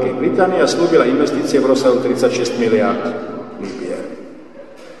vo Veľkej Británii a slúbila investície v rozsahu 36 miliárd libier.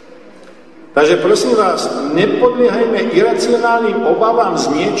 Takže prosím vás, nepodliehajme iracionálnym obavám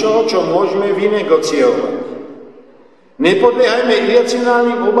z niečoho, čo môžeme vynegociovať. Nepodliehajme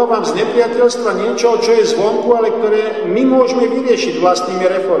iracionálnym obavám z nepriateľstva niečoho, čo je zvonku, ale ktoré my môžeme vyriešiť vlastnými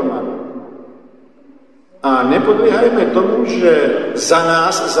reformami. A nepodliehajme tomu, že za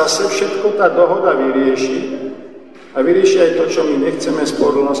nás zase všetko tá dohoda vyrieši a vyrieši aj to, čo my nechceme z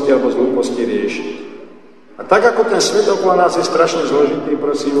pohodlnosti alebo z hlúposti riešiť. A tak ako ten svet okolo nás je strašne zložitý,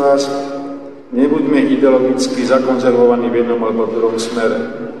 prosím vás, nebuďme ideologicky zakonzervovaní v jednom alebo v druhom smere.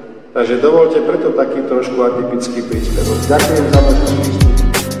 Takže dovolte preto taký trošku atypický príspevok. Ďakujem za možnosť.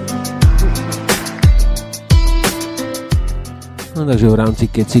 No, takže v rámci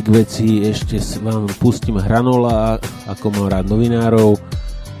Kecy K Veci ešte vám pustím Hranola, ako mám rád novinárov,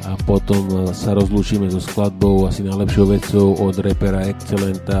 a potom sa rozlúčime so skladbou asi najlepšou vecou od rapera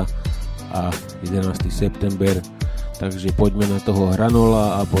Excelenta a 11. september. Takže poďme na toho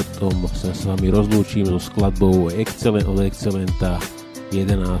Hranola a potom sa s vami rozlúčim so skladbou od Excelenta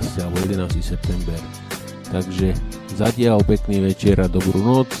 11. alebo 11. september. Takže zatiaľ pekný večer a dobrú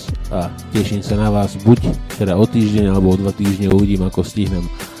noc a teším sa na vás buď teda o týždeň alebo o 2 týždne, uvidím ako stihnem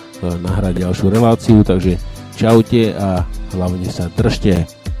nahrať ďalšiu reláciu, takže čaute a hlavne sa držte.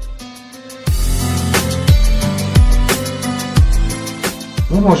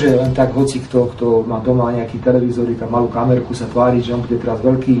 Nemôže len tak hoci kto má doma nejaký televízor, tam malú kamerku, sa tváriť, že on bude teraz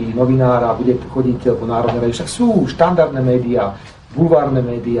veľký novinár a bude chodiť po národnej rade. Však sú štandardné médiá, bulvárne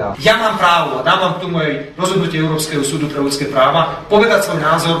médiá. Ja mám právo a dávam tu moje rozhodnutie Európskeho súdu pre ľudské práva povedať svoj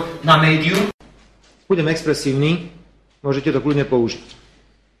názor na médium. Budem expresívny, môžete to kľudne použiť.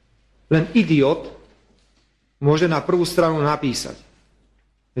 Len idiot môže na prvú stranu napísať,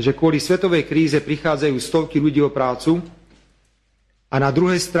 že kvôli svetovej kríze prichádzajú stovky ľudí o prácu a na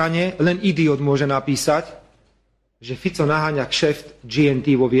druhej strane len idiot môže napísať, že Fico naháňa kšeft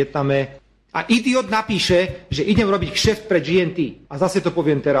GNT vo Vietname. A idiot napíše, že idem robiť kšeft pre GNT. A zase to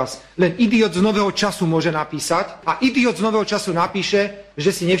poviem teraz. Len idiot z Nového času môže napísať. A idiot z Nového času napíše,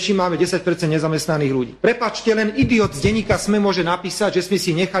 že si nevšímame 10% nezamestnaných ľudí. Prepáčte, len idiot z denníka SME môže napísať, že sme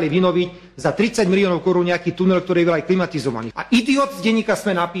si nechali vynoviť za 30 miliónov korún nejaký tunel, ktorý je aj klimatizovaný. A idiot z denníka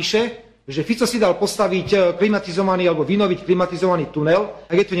SME napíše, že Fico si dal postaviť klimatizovaný alebo vynoviť klimatizovaný tunel,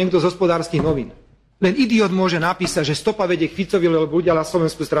 ak je tu niekto z hospodárskych novín. Len idiot môže napísať, že stopa vedie k Ficovi, lebo ľudia na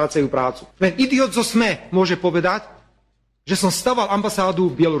Slovensku strácajú prácu. Len idiot zo SME môže povedať, že som staval ambasádu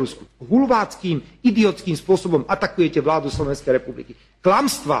v Bielorusku. Hulváckým, idiotským spôsobom atakujete vládu Slovenskej republiky.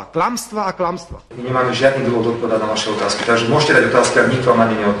 Klamstva, klamstva a klamstva. My nemáme žiadny dôvod odpovedať na vaše otázky, takže môžete dať otázky, ak nikto vám na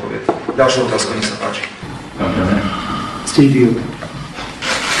ne neodpovie. Ďalšiu otázku, nech sa páči. Ste idiot.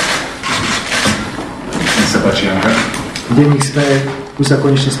 páči, Janka. Denník SME, tu sa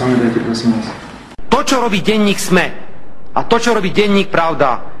konečne spamätajte, prosím vás. To, čo robí denník SME a to, čo robí denník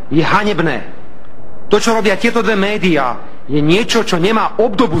Pravda, je hanebné. To, čo robia tieto dve médiá, je niečo, čo nemá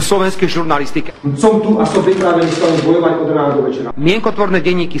obdobu slovenskej žurnalistike. Som tu a som pripravený s vami bojovať od rána do večera. Mienkotvorné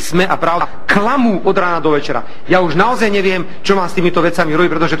denníky SME a Pravda klamú od rána do večera. Ja už naozaj neviem, čo mám s týmito vecami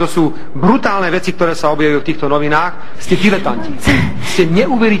robiť, pretože to sú brutálne veci, ktoré sa objavujú v týchto novinách. Ste diletanti. Ste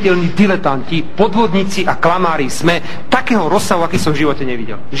neuveriteľní diletanti, podvodníci a klamári SME takého rozsahu, aký som v živote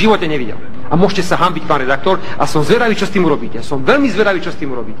nevidel. V živote nevidel. A môžete sa hanbiť, pán redaktor, a som zvedavý, čo s tým urobíte. Som veľmi zvedavý, čo s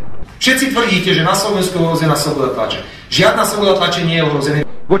tým urobíte. Všetci tvrdíte, že na Slovensku je ohrozená sloboda tlače. Žiadna sloboda tlače nie je ohrozená.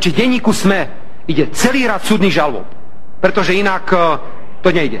 Voči denníku SME ide celý rad súdnych žalôb, pretože inak to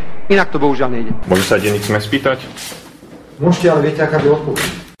nejde. Inak to bohužiaľ nejde. Môže sa denník SME spýtať? Môžete, ale viete, aká by odpoveď.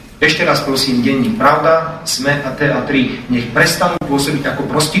 Ešte raz prosím, denník Pravda, SME a TA3 nech prestanú pôsobiť ako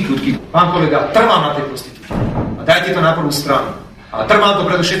prostitútky. Pán kolega, trvám na tej prostitútke. A dajte to na prvú stranu. A trvám to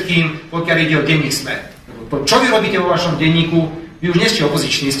predovšetkým, pokiaľ ide o denník SME. To, čo vy robíte vo vašom denníku, vy už nie ste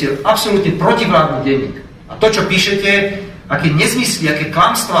opoziční, ste absolútne protivládny denník. A to, čo píšete, aké nezmysly, aké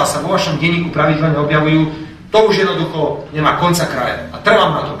klamstvá sa vo vašom denníku pravidelne objavujú, to už jednoducho nemá konca kraja. A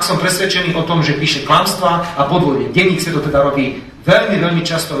trvám na to. Som presvedčený o tom, že píše klamstvá a podvodie. Denník sa to teda robí veľmi, veľmi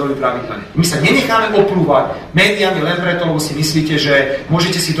často, veľmi pravidelne. My sa nenecháme oplúvať médiami len preto, lebo si myslíte, že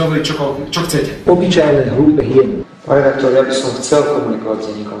môžete si dovoliť čo chcete. Obyčajné hlúpe hyeny. Pán redaktor, ja by som chcel komunikovať s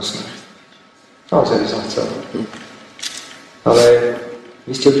denníkom SME. Naozaj by som chcel. Ale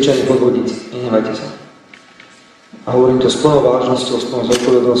vy ste obyčajní podvodníci, nenevajte sa. A hovorím to s plnou vážnosťou, s plnou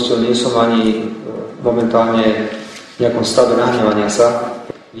zodpovednosťou, nie som ani momentálne v nejakom stave nahnevania sa.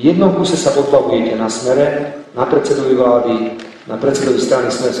 V jednom kuse sa podplavujete na Smere, na predsedovi vlády, na predsedovi strany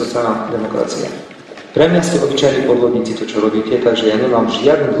Smer sociálna demokracia. Pre mňa ste obyčajní podvodníci to, čo robíte, takže ja nemám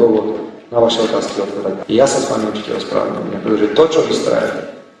žiadny dôvod na vaše otázky odpovedať. Ja sa s vami určite ospravedlňujem, pretože to, čo vy strajete,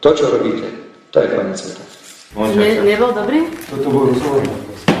 to, čo robíte, to je koniec sveta. Nebol dobrý? Toto bol rozhovor.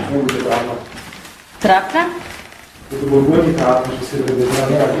 Nebude trápna. Trápna? Toto bol veľmi trápna, že si robíte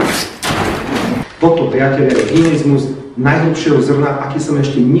neradi. Toto, priatelia, je hynizmus najhlbšieho zrna, aký som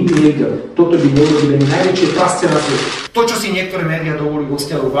ešte nikdy nevidel. Toto by neurobili ani najväčšie pasce na svete. To, čo si niektoré médiá dovolujú vo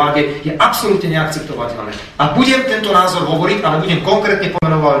vzťahu vláde, je absolútne neakceptovateľné. A budem tento názor hovoriť, ale budem konkrétne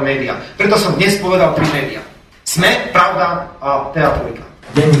pomenovať médiá. Preto som dnes povedal 3 médiá. SME, Pravda a TA3.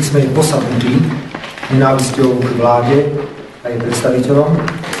 Denník SME je posadnutý nenávisťou k vláde a jej predstaviteľom.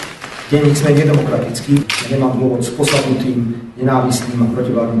 Denník SME je nedemokratický. Ja nemám dôvod s posadnutým, nenávistným a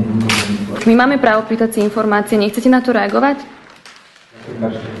protivládnym denníkom. My máme právo pýtať si informácie, nechcete na to reagovať?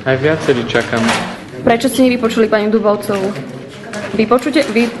 Aj viacerí čakáme. Prečo ste nevypočuli pani Dubovcovú?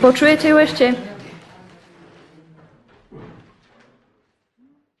 Vypočujete ju ešte?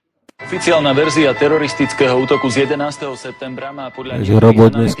 Oficiálna verzia teroristického útoku z 11. septembra má podľa... Takže Robo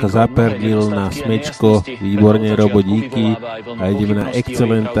dneska zaperdil na smečko, výborne Robo, díky. A ideme na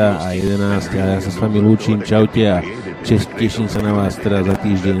Excelenta a 11. A ja sa s vami lúčim, čaute a teším sa na vás teraz za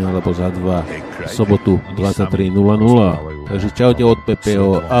týždeň alebo za 2 sobotu 23.00. Takže čaute od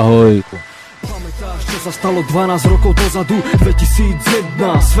PPO, ahoj. Čo sa stalo 12 rokov dozadu, 2001,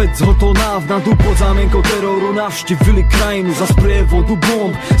 svet zhotol návnadu, pod zámienkou teroru navštívili krajinu za sprievodu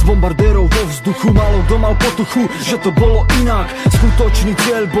bomb, z bombardérov vo vzduchu, málo kto mal potuchu, že to bolo inak, skutočný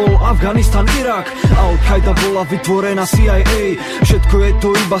cieľ bol Afganistan, Irak, Al-Qaida bola vytvorená CIA, všetko je to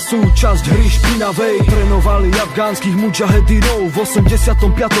iba súčasť hry špinavej, trénovali afgánskych mudžahedinov v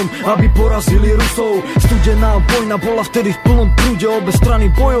 85., aby porazili Rusov, studená vojna bola vtedy v plnom prúde, obe strany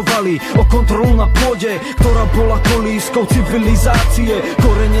bojovali o kontrolu na pôde, ktorá bola kolískou civilizácie.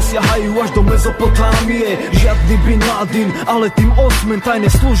 Korene siahajú až do Mezopotámie. Žiadny Bin Laden, ale tým 8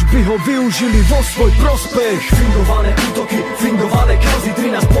 tajné služby ho využili vo svoj prospech. Fingované útoky, fingované kauzy,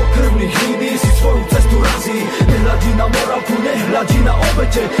 13 pokrvných línií si svoju cestu razí. Nehľadí na morálku, nehľadí na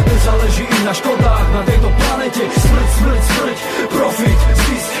obete, nezáleží im na škodách na tejto planete. Smrť, smrť, smrť, profit,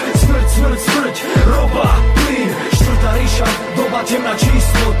 zisk, smrť, smrť, smrť, ropa, plyn, štvrtá ríša, doba temná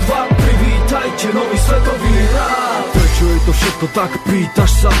číslo 2, privítajte nový svetový rád. Prečo je to všetko tak,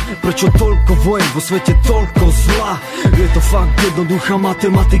 pýtaš sa? Prečo toľko vojen, vo svete toľko zla? Je to fakt jednoduchá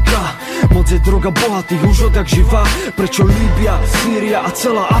matematika. Moc je droga bohatých už odjak živá. Prečo Líbia, Sýria a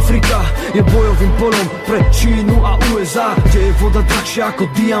celá Afrika je bojovým polom pre Čínu a USA? Kde je voda drahšia ako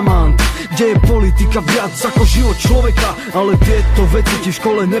diamant? Kde je politika viac ako život človeka? Ale tieto veci ti v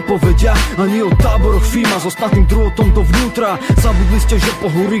škole nepovedia, ani o táboroch FIMA s ostatným drôtom dovnútra. Zabudli ste, že po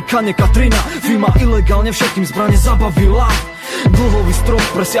hurikáne Katrina FIMA ilegálne všetkým zbrane zabavila. Dlhový strop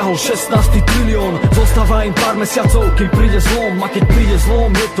presiahol 16 trilión. Zostáva im pár mesiacov, kým príde zlom. A keď príde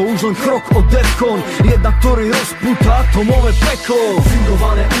zlom, je to už len krok od Defcon. Jedna, ktorý rozpúta atomové peklo.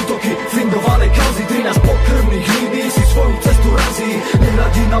 Fingované útoky, fingované kauzy, 13 pokrvných línií si svoju cestu razí.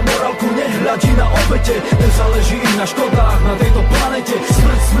 Nehľadí na morálku, nehľadí na obete. Nezáleží im na škodách na tejto planete.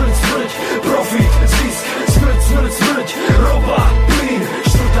 Smrť, smrť, smrť, profit, zisk. Smrť, smrť, smrť, ropa, plyn.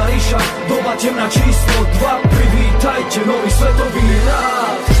 Štvrtá ríša, doba temná číslo 2. Privítajte nový svetový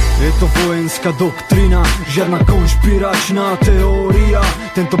rád. Je to vojenská doktrína, žiadna konšpiračná teória.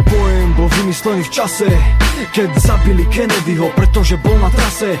 Tento pojem bol vymyslený v čase, keď zabili Kennedyho, pretože bol na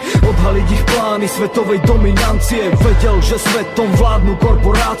trase odhaliť ich plány svetovej dominancie. Vedel, že svetom vládnu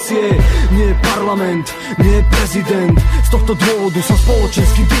korporácie. Nie parlament, nie prezident. Z tohto dôvodu som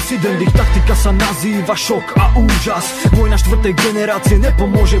spoločenský disident. Ich taktika sa nazýva šok a úžas. Vojna štvrtej generácie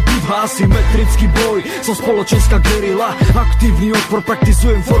nepomôže buď asymetrický boj. Som spoločenská gerila, aktívny odpor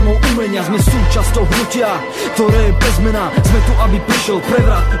praktizujem formou umenia. Sme súčasťou hnutia, ktoré je bez mena. Sme tu, aby prišiel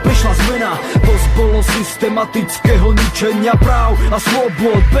prevrat, prišla zmena. Dosť bolo systematického ničenia práv a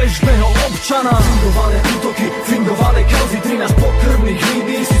slobôd bežného občana. Fingované útoky, fingované kauzy, 13 pokrvných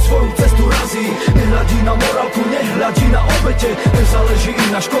línií si svoju cestu razí. Nehľadí na morálku, nehľadí na obete. Nezáleží im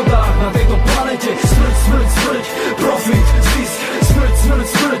na škodách na tejto planete. Smrť, smrť, smrť, profit, zisk. Smrť, smrť,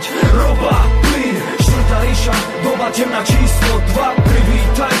 smrť, ropa, plyn. Štvrtá ríša, doba temná číslo 2.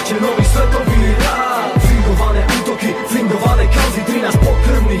 Privítajte nový svetový rád. Fingované útoky, fingované kauzy, 13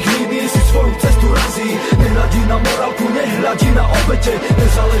 pokrvných línií si svoju cestu razí. Nehľadí na morálku, nehľadí na obete.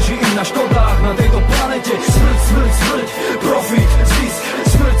 Nezáleží im na škodách na tejto planete. Smrť, smrť, smrť, profit, zisk.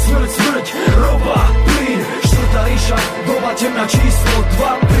 Smrť, smrť, smrť, ropa, plyn. Štvrtá ríša, doba temná číslo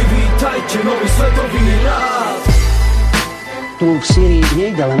 2. Privítajte nový svetový rád. Tu v Sýrii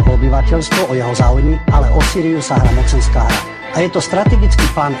nejde len o obyvateľstvo, o jeho záujmy, ale o Sýriu sa hrá mocenská hra. A je to strategický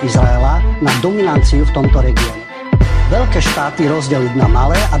plán Izraela na dominanciu v tomto regióne. Veľké štáty rozdeliť na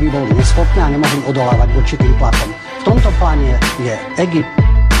malé, aby boli neschopné a nemohli odolávať určitým tlakom. V tomto pláne je Egypt,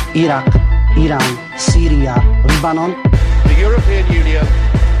 Irak, Irán, Sýria, Libanon. The European Union